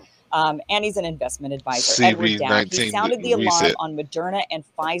executive. And he's an investment advisor. Edward Dowd. He sounded the alarm on Moderna and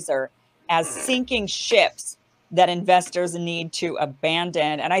Pfizer as sinking ships that investors need to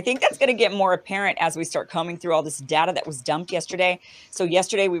abandon. And I think that's going to get more apparent as we start combing through all this data that was dumped yesterday. So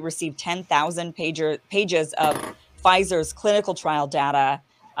yesterday we received 10,000 pages of Pfizer's clinical trial data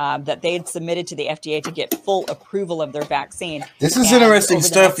that they had submitted to the FDA to get full approval of their vaccine. This is interesting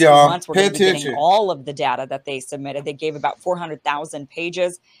stuff, y'all. Pay attention. All of the data that they submitted, they gave about 400,000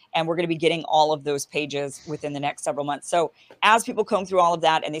 pages, and we're going to be getting all of those pages within the next several months. So as people comb through all of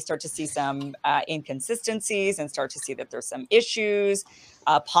that and they start to see some inconsistencies and start to see that there's some issues,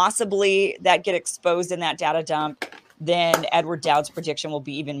 possibly that get exposed in that data dump, then Edward Dowd's prediction will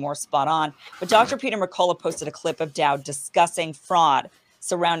be even more spot on. But Dr. Peter McCullough posted a clip of Dowd discussing fraud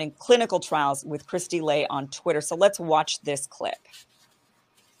surrounding clinical trials with Christy Lay on Twitter. So let's watch this clip.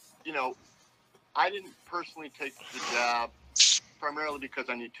 You know, I didn't personally take the jab primarily because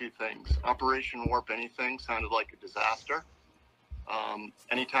I knew two things. Operation Warp Anything sounded like a disaster.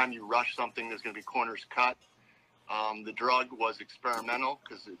 Anytime you rush something, there's going to be corners cut. The drug was experimental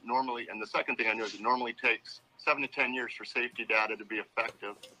because it normally, and the second thing I knew is it normally takes 7 to 10 years for safety data to be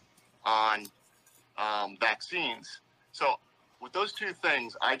effective on vaccines. So with those two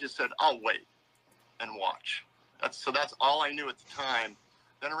things, I just said, I'll wait and watch. That's all I knew at the time.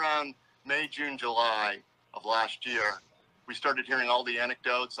 Then around May, June, July of last year, we started hearing all the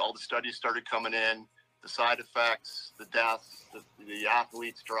anecdotes, all the studies started coming in, the side effects, the deaths, the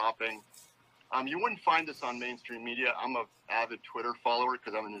athletes dropping. You wouldn't find this on mainstream media. I'm an avid Twitter follower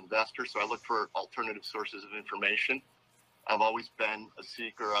because I'm an investor, so I look for alternative sources of information. I've always been a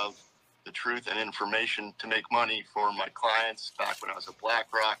seeker of the truth and information to make money for my clients back when I was at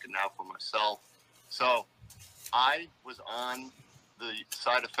BlackRock and now for myself. So I was on the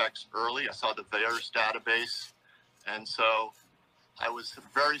side effects early. I saw the VAERS database, and so I was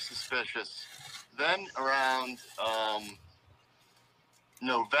very suspicious. Then around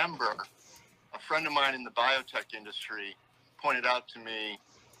November, a friend of mine in the biotech industry pointed out to me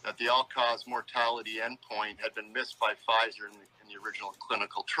that the all-cause mortality endpoint had been missed by Pfizer in the original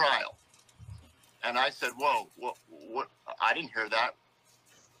clinical trial. And I said, whoa, what? I didn't hear that.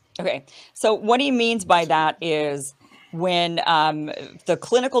 Okay. So what he means by that is when the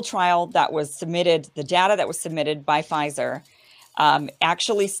clinical trial that was submitted, the data that was submitted by Pfizer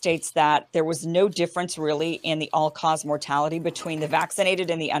actually states that there was no difference really in the all-cause mortality between the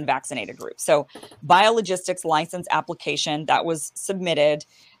vaccinated and the unvaccinated group. So biologistics license application that was submitted,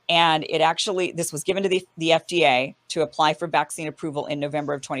 and it actually, this was given to the FDA to apply for vaccine approval in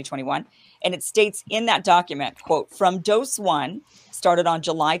November of 2021. And it states in that document, quote, from dose 1, started on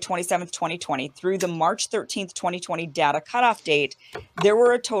July 27th, 2020, through the March 13th, 2020 data cutoff date, there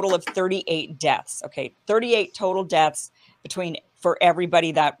were a total of 38 deaths. Okay, 38 total deaths for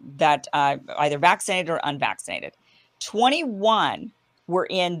everybody that either vaccinated or unvaccinated. 21 were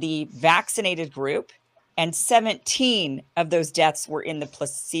in the vaccinated group, and 17 of those deaths were in the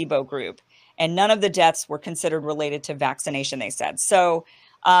placebo group. And none of the deaths were considered related to vaccination, they said. So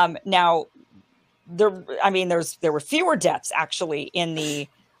now, there were fewer deaths actually in the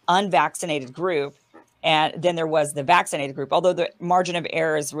unvaccinated group and then there was the vaccinated group, although the margin of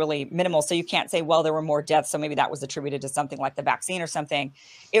error is really minimal. So you can't say, well, there were more deaths, so maybe that was attributed to something like the vaccine or something.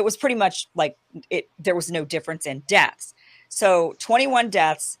 It was pretty much like there was no difference in deaths. So 21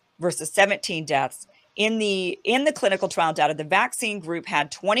 deaths versus 17 deaths. In the clinical trial data, the vaccine group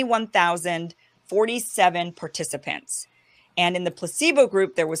had 21,047 participants. And in the placebo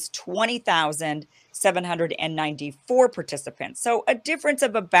group, there was 20,794 participants. So a difference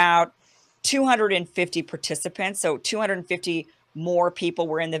of about 250 participants. So 250 more people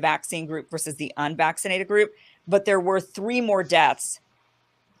were in the vaccine group versus the unvaccinated group. But there were 4 more deaths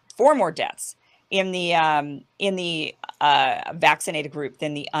in the vaccinated group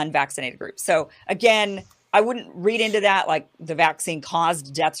than the unvaccinated group. So again, I wouldn't read into that like the vaccine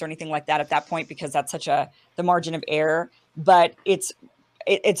caused deaths or anything like that at that point, because that's such the margin of error. But it's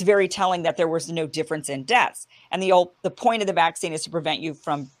very telling that there was no difference in deaths. And the point of the vaccine is to prevent you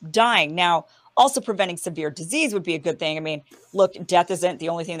from dying. Now, also preventing severe disease would be a good thing. I mean, look, death isn't the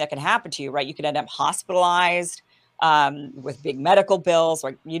only thing that can happen to you, right? You could end up hospitalized with big medical bills.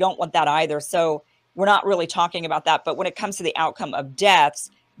 Like, you don't want that either. So we're not really talking about that. But when it comes to the outcome of deaths,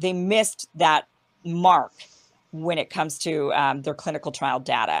 they missed that mark when it comes to their clinical trial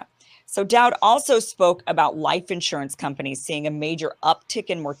data. So Dowd also spoke about life insurance companies seeing a major uptick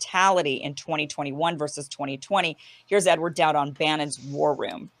in mortality in 2021 versus 2020. Here's Edward Dowd on Bannon's War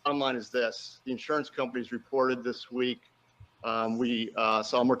Room. Bottom line is this: the insurance companies reported this week we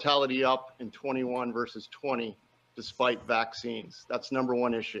saw mortality up in 21 versus 20 despite vaccines. That's number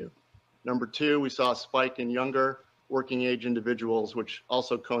one issue. Number two, we saw a spike in younger working age individuals, which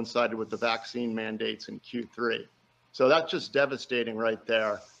also coincided with the vaccine mandates in Q3. So that's just devastating right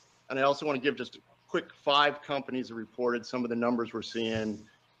there. And I also want to give just a quick 5 companies that reported some of the numbers we're seeing.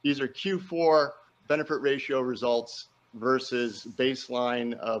 These are Q4 benefit ratio results versus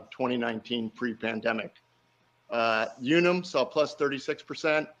baseline of 2019 pre-pandemic. Unum saw plus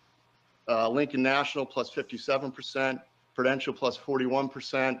 36%, Lincoln National plus 57%, Prudential plus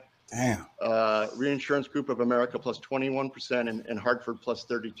 41%. Damn. Reinsurance Group of America plus 21%, and Hartford plus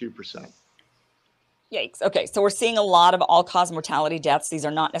 32%. Yikes. Okay, so we're seeing a lot of all-cause mortality deaths. These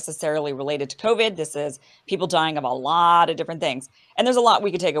are not necessarily related to COVID. This is people dying of a lot of different things. And there's a lot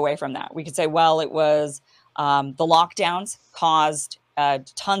we could take away from that. We could say, well, it was the lockdowns caused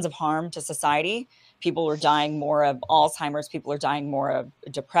tons of harm to society. People are dying more of Alzheimer's. People are dying more of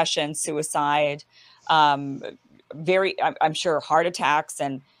depression, suicide, I'm sure heart attacks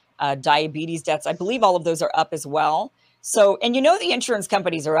and diabetes deaths. I believe all of those are up as well. So, and the insurance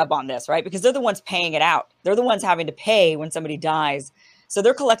companies are up on this, right? Because they're the ones paying it out. They're the ones having to pay when somebody dies. So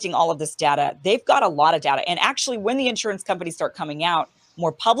they're collecting all of this data. They've got a lot of data. And actually, when the insurance companies start coming out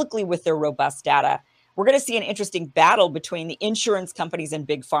more publicly with their robust data, we're going to see an interesting battle between the insurance companies and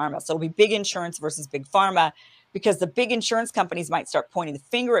big pharma. So it'll be big insurance versus big pharma, because the big insurance companies might start pointing the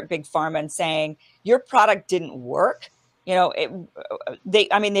finger at big pharma and saying, your product didn't work.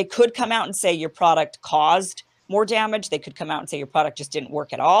 They could come out and say your product caused more damage. They could come out and say your product just didn't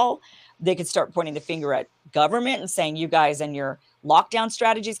work at all. They could start pointing the finger at government and saying you guys and your lockdown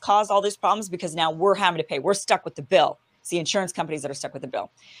strategies caused all these problems, because now we're having to pay. We're stuck with the bill. It's the insurance companies that are stuck with the bill.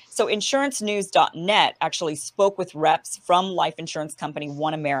 So insurancenews.net actually spoke with reps from life insurance company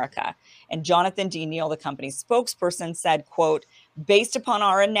One America. And Jonathan D. Neal, the company's spokesperson, said, quote, based upon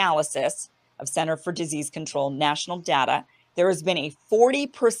our analysis of Center for Disease Control national data, there has been a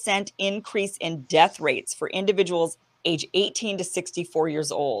 40% increase in death rates for individuals age 18 to 64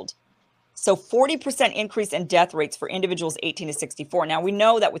 years old. So 40% increase in death rates for individuals 18 to 64. Now, we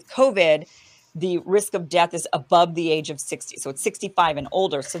know that with COVID, the risk of death is above the age of 60. So it's 65 and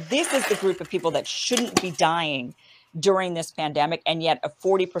older. So this is the group of people that shouldn't be dying during this pandemic, and yet a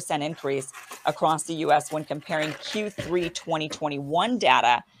 40% increase across the U.S. when comparing Q3 2021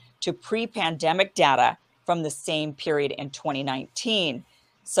 data to pre-pandemic data from the same period in 2019.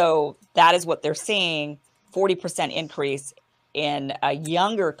 So that is what they're seeing, 40% increase in a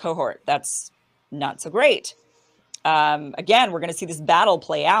younger cohort. That's not so great. Again, we're going to see this battle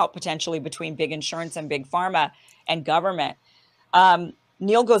play out potentially between big insurance and big pharma and government.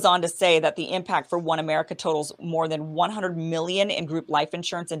 Neal goes on to say that the impact for One America totals more than 100 million in group life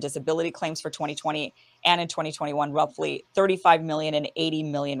insurance and disability claims for 2020, and in 2021, roughly 35 million and 80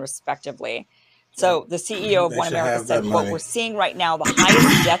 million respectively. So the CEO of One America said, what we're seeing right now, the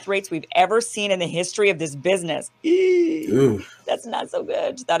highest death rates we've ever seen in the history of this business. That's not so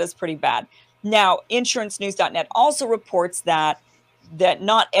good. That is pretty bad. Now, insurancenews.net also reports that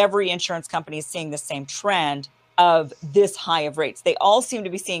not every insurance company is seeing the same trend of this high of rates. They all seem to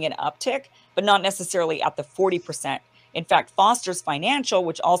be seeing an uptick, but not necessarily at the 40%. In fact, Foster's Financial,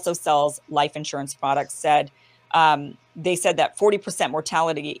 which also sells life insurance products, said they said that 40%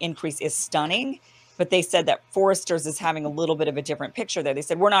 mortality increase is stunning, but they said that Forrester's is having a little bit of a different picture there. They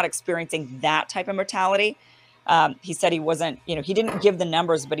said, we're not experiencing that type of mortality. He said he wasn't, he didn't give the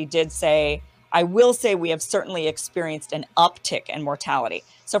numbers, but he did say, I will say we have certainly experienced an uptick in mortality.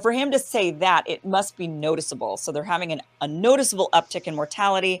 So for him to say that, it must be noticeable. So they're having a noticeable uptick in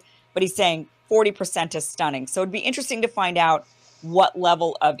mortality, but he's saying 40% is stunning. So it'd be interesting to find out what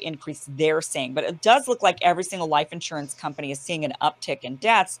level of increase they're seeing. But it does look like every single life insurance company is seeing an uptick in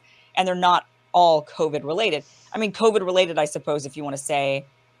deaths, and they're not all COVID related. I mean, COVID related, I suppose, if you want to say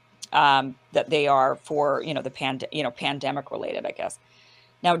that they are for, the pandemic related, I guess.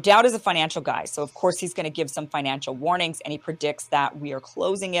 Now, Dowd is a financial guy, so of course he's going to give some financial warnings, and he predicts that we are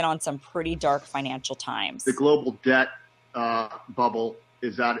closing in on some pretty dark financial times. The global debt bubble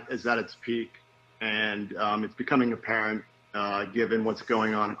is at its peak, and it's becoming apparent, given what's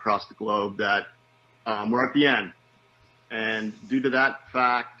going on across the globe, that we're at the end. And due to that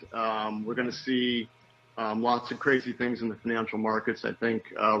fact, we're going to see lots of crazy things in the financial markets. I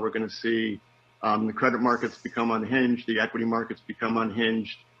think we're going to see the credit markets become unhinged, the equity markets become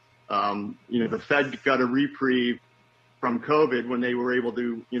unhinged. The Fed got a reprieve from COVID when they were able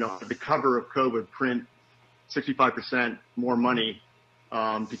to, at the cover of COVID, print 65% more money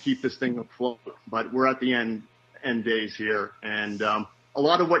to keep this thing afloat. But we're at the end days here. And a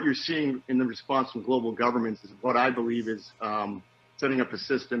lot of what you're seeing in the response from global governments is what I believe is setting up a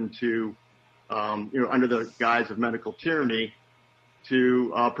system to, under the guise of medical tyranny,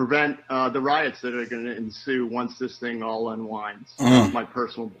 to prevent the riots that are going to ensue once this thing all unwinds. That's my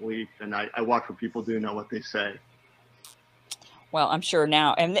personal belief, and I watch what people do, know what they say. Well, I'm sure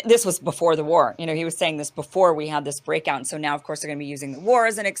now, and this was before the war. He was saying this before we had this breakout, and so now, of course, they're going to be using the war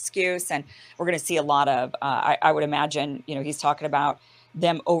as an excuse, and we're going to see a lot of, I would imagine, he's talking about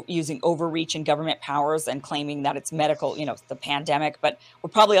them using overreach in government powers and claiming that it's medical, the pandemic, but we're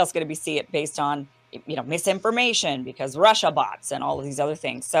probably also going to see it based on misinformation because Russia bots and all of these other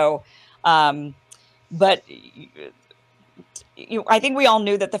things. So, but I think we all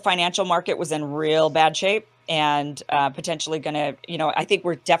knew that the financial market was in real bad shape and potentially going to, I think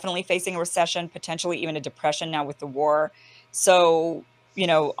we're definitely facing a recession, potentially even a depression now with the war. So,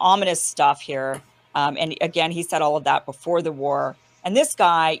 ominous stuff here. And again, he said all of that before the war. And this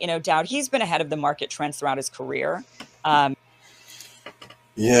guy, Dowd, he's been ahead of the market trends throughout his career.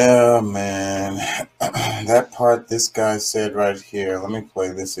 Yeah, man. That part this guy said right here. Let me play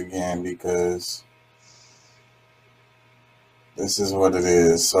this again because this is what it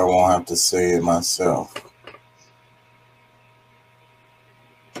is, so I won't have to say it myself.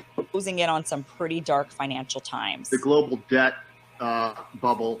 Closing in on some pretty dark financial times. The global debt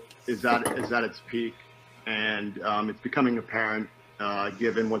bubble is at its peak, and it's becoming apparent,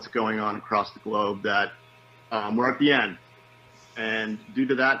 given what's going on across the globe, that we're at the end. And due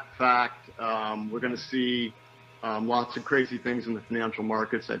to that fact, we're going to see lots of crazy things in the financial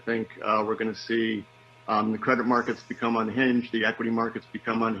markets. I think we're going to see the credit markets become unhinged, the equity markets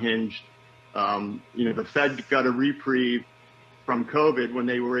become unhinged. The Fed got a reprieve from COVID when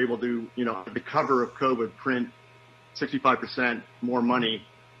they were able to, at the cover of COVID, print 65% more money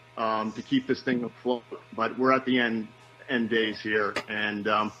to keep this thing afloat. But we're at the end days here, and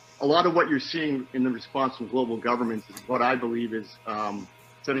a lot of what you're seeing in the response from global governments is what I believe is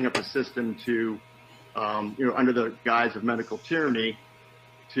setting up a system to, under the guise of medical tyranny,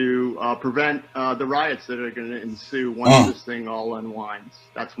 to prevent the riots that are going to ensue once this thing all unwinds.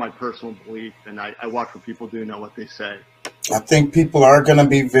 That's my personal belief, and I watch what people do, know what they say. I think people are going to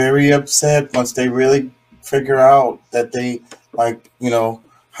be very upset once they really figure out that they,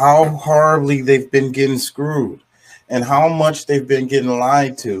 how horribly they've been getting screwed and how much they've been getting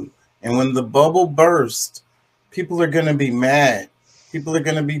lied to. And when the bubble bursts, people are going to be mad. People are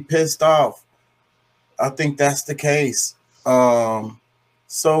going to be pissed off. I think that's the case.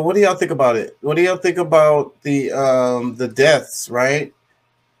 So what do y'all think about it? What do y'all think about the deaths, right?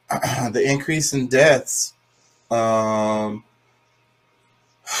 The increase in deaths. I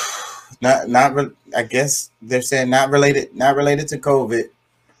guess they're saying not related to COVID.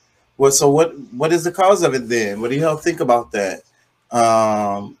 Well, so what is the cause of it then? What do y'all think about that?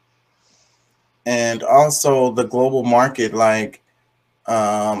 And also the global market, we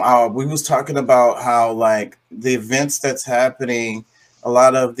was talking about how the events that's happening, a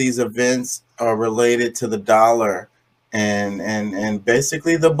lot of these events are related to the dollar and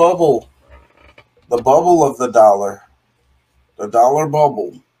basically the bubble of the dollar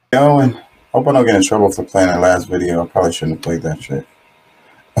bubble. And hope I don't get in trouble for playing that last video. I probably shouldn't have played that shit.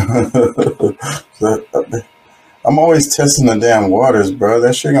 I'm always testing the damn waters, bro.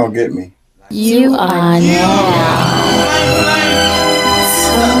 That shit gonna get me. You are now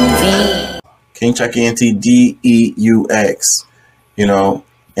King Chuck ENTDEUX. You know,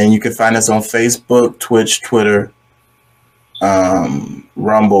 and you can find us on Facebook, Twitch, Twitter,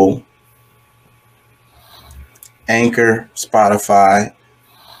 Rumble, Anchor, Spotify,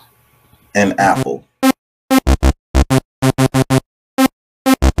 and Apple.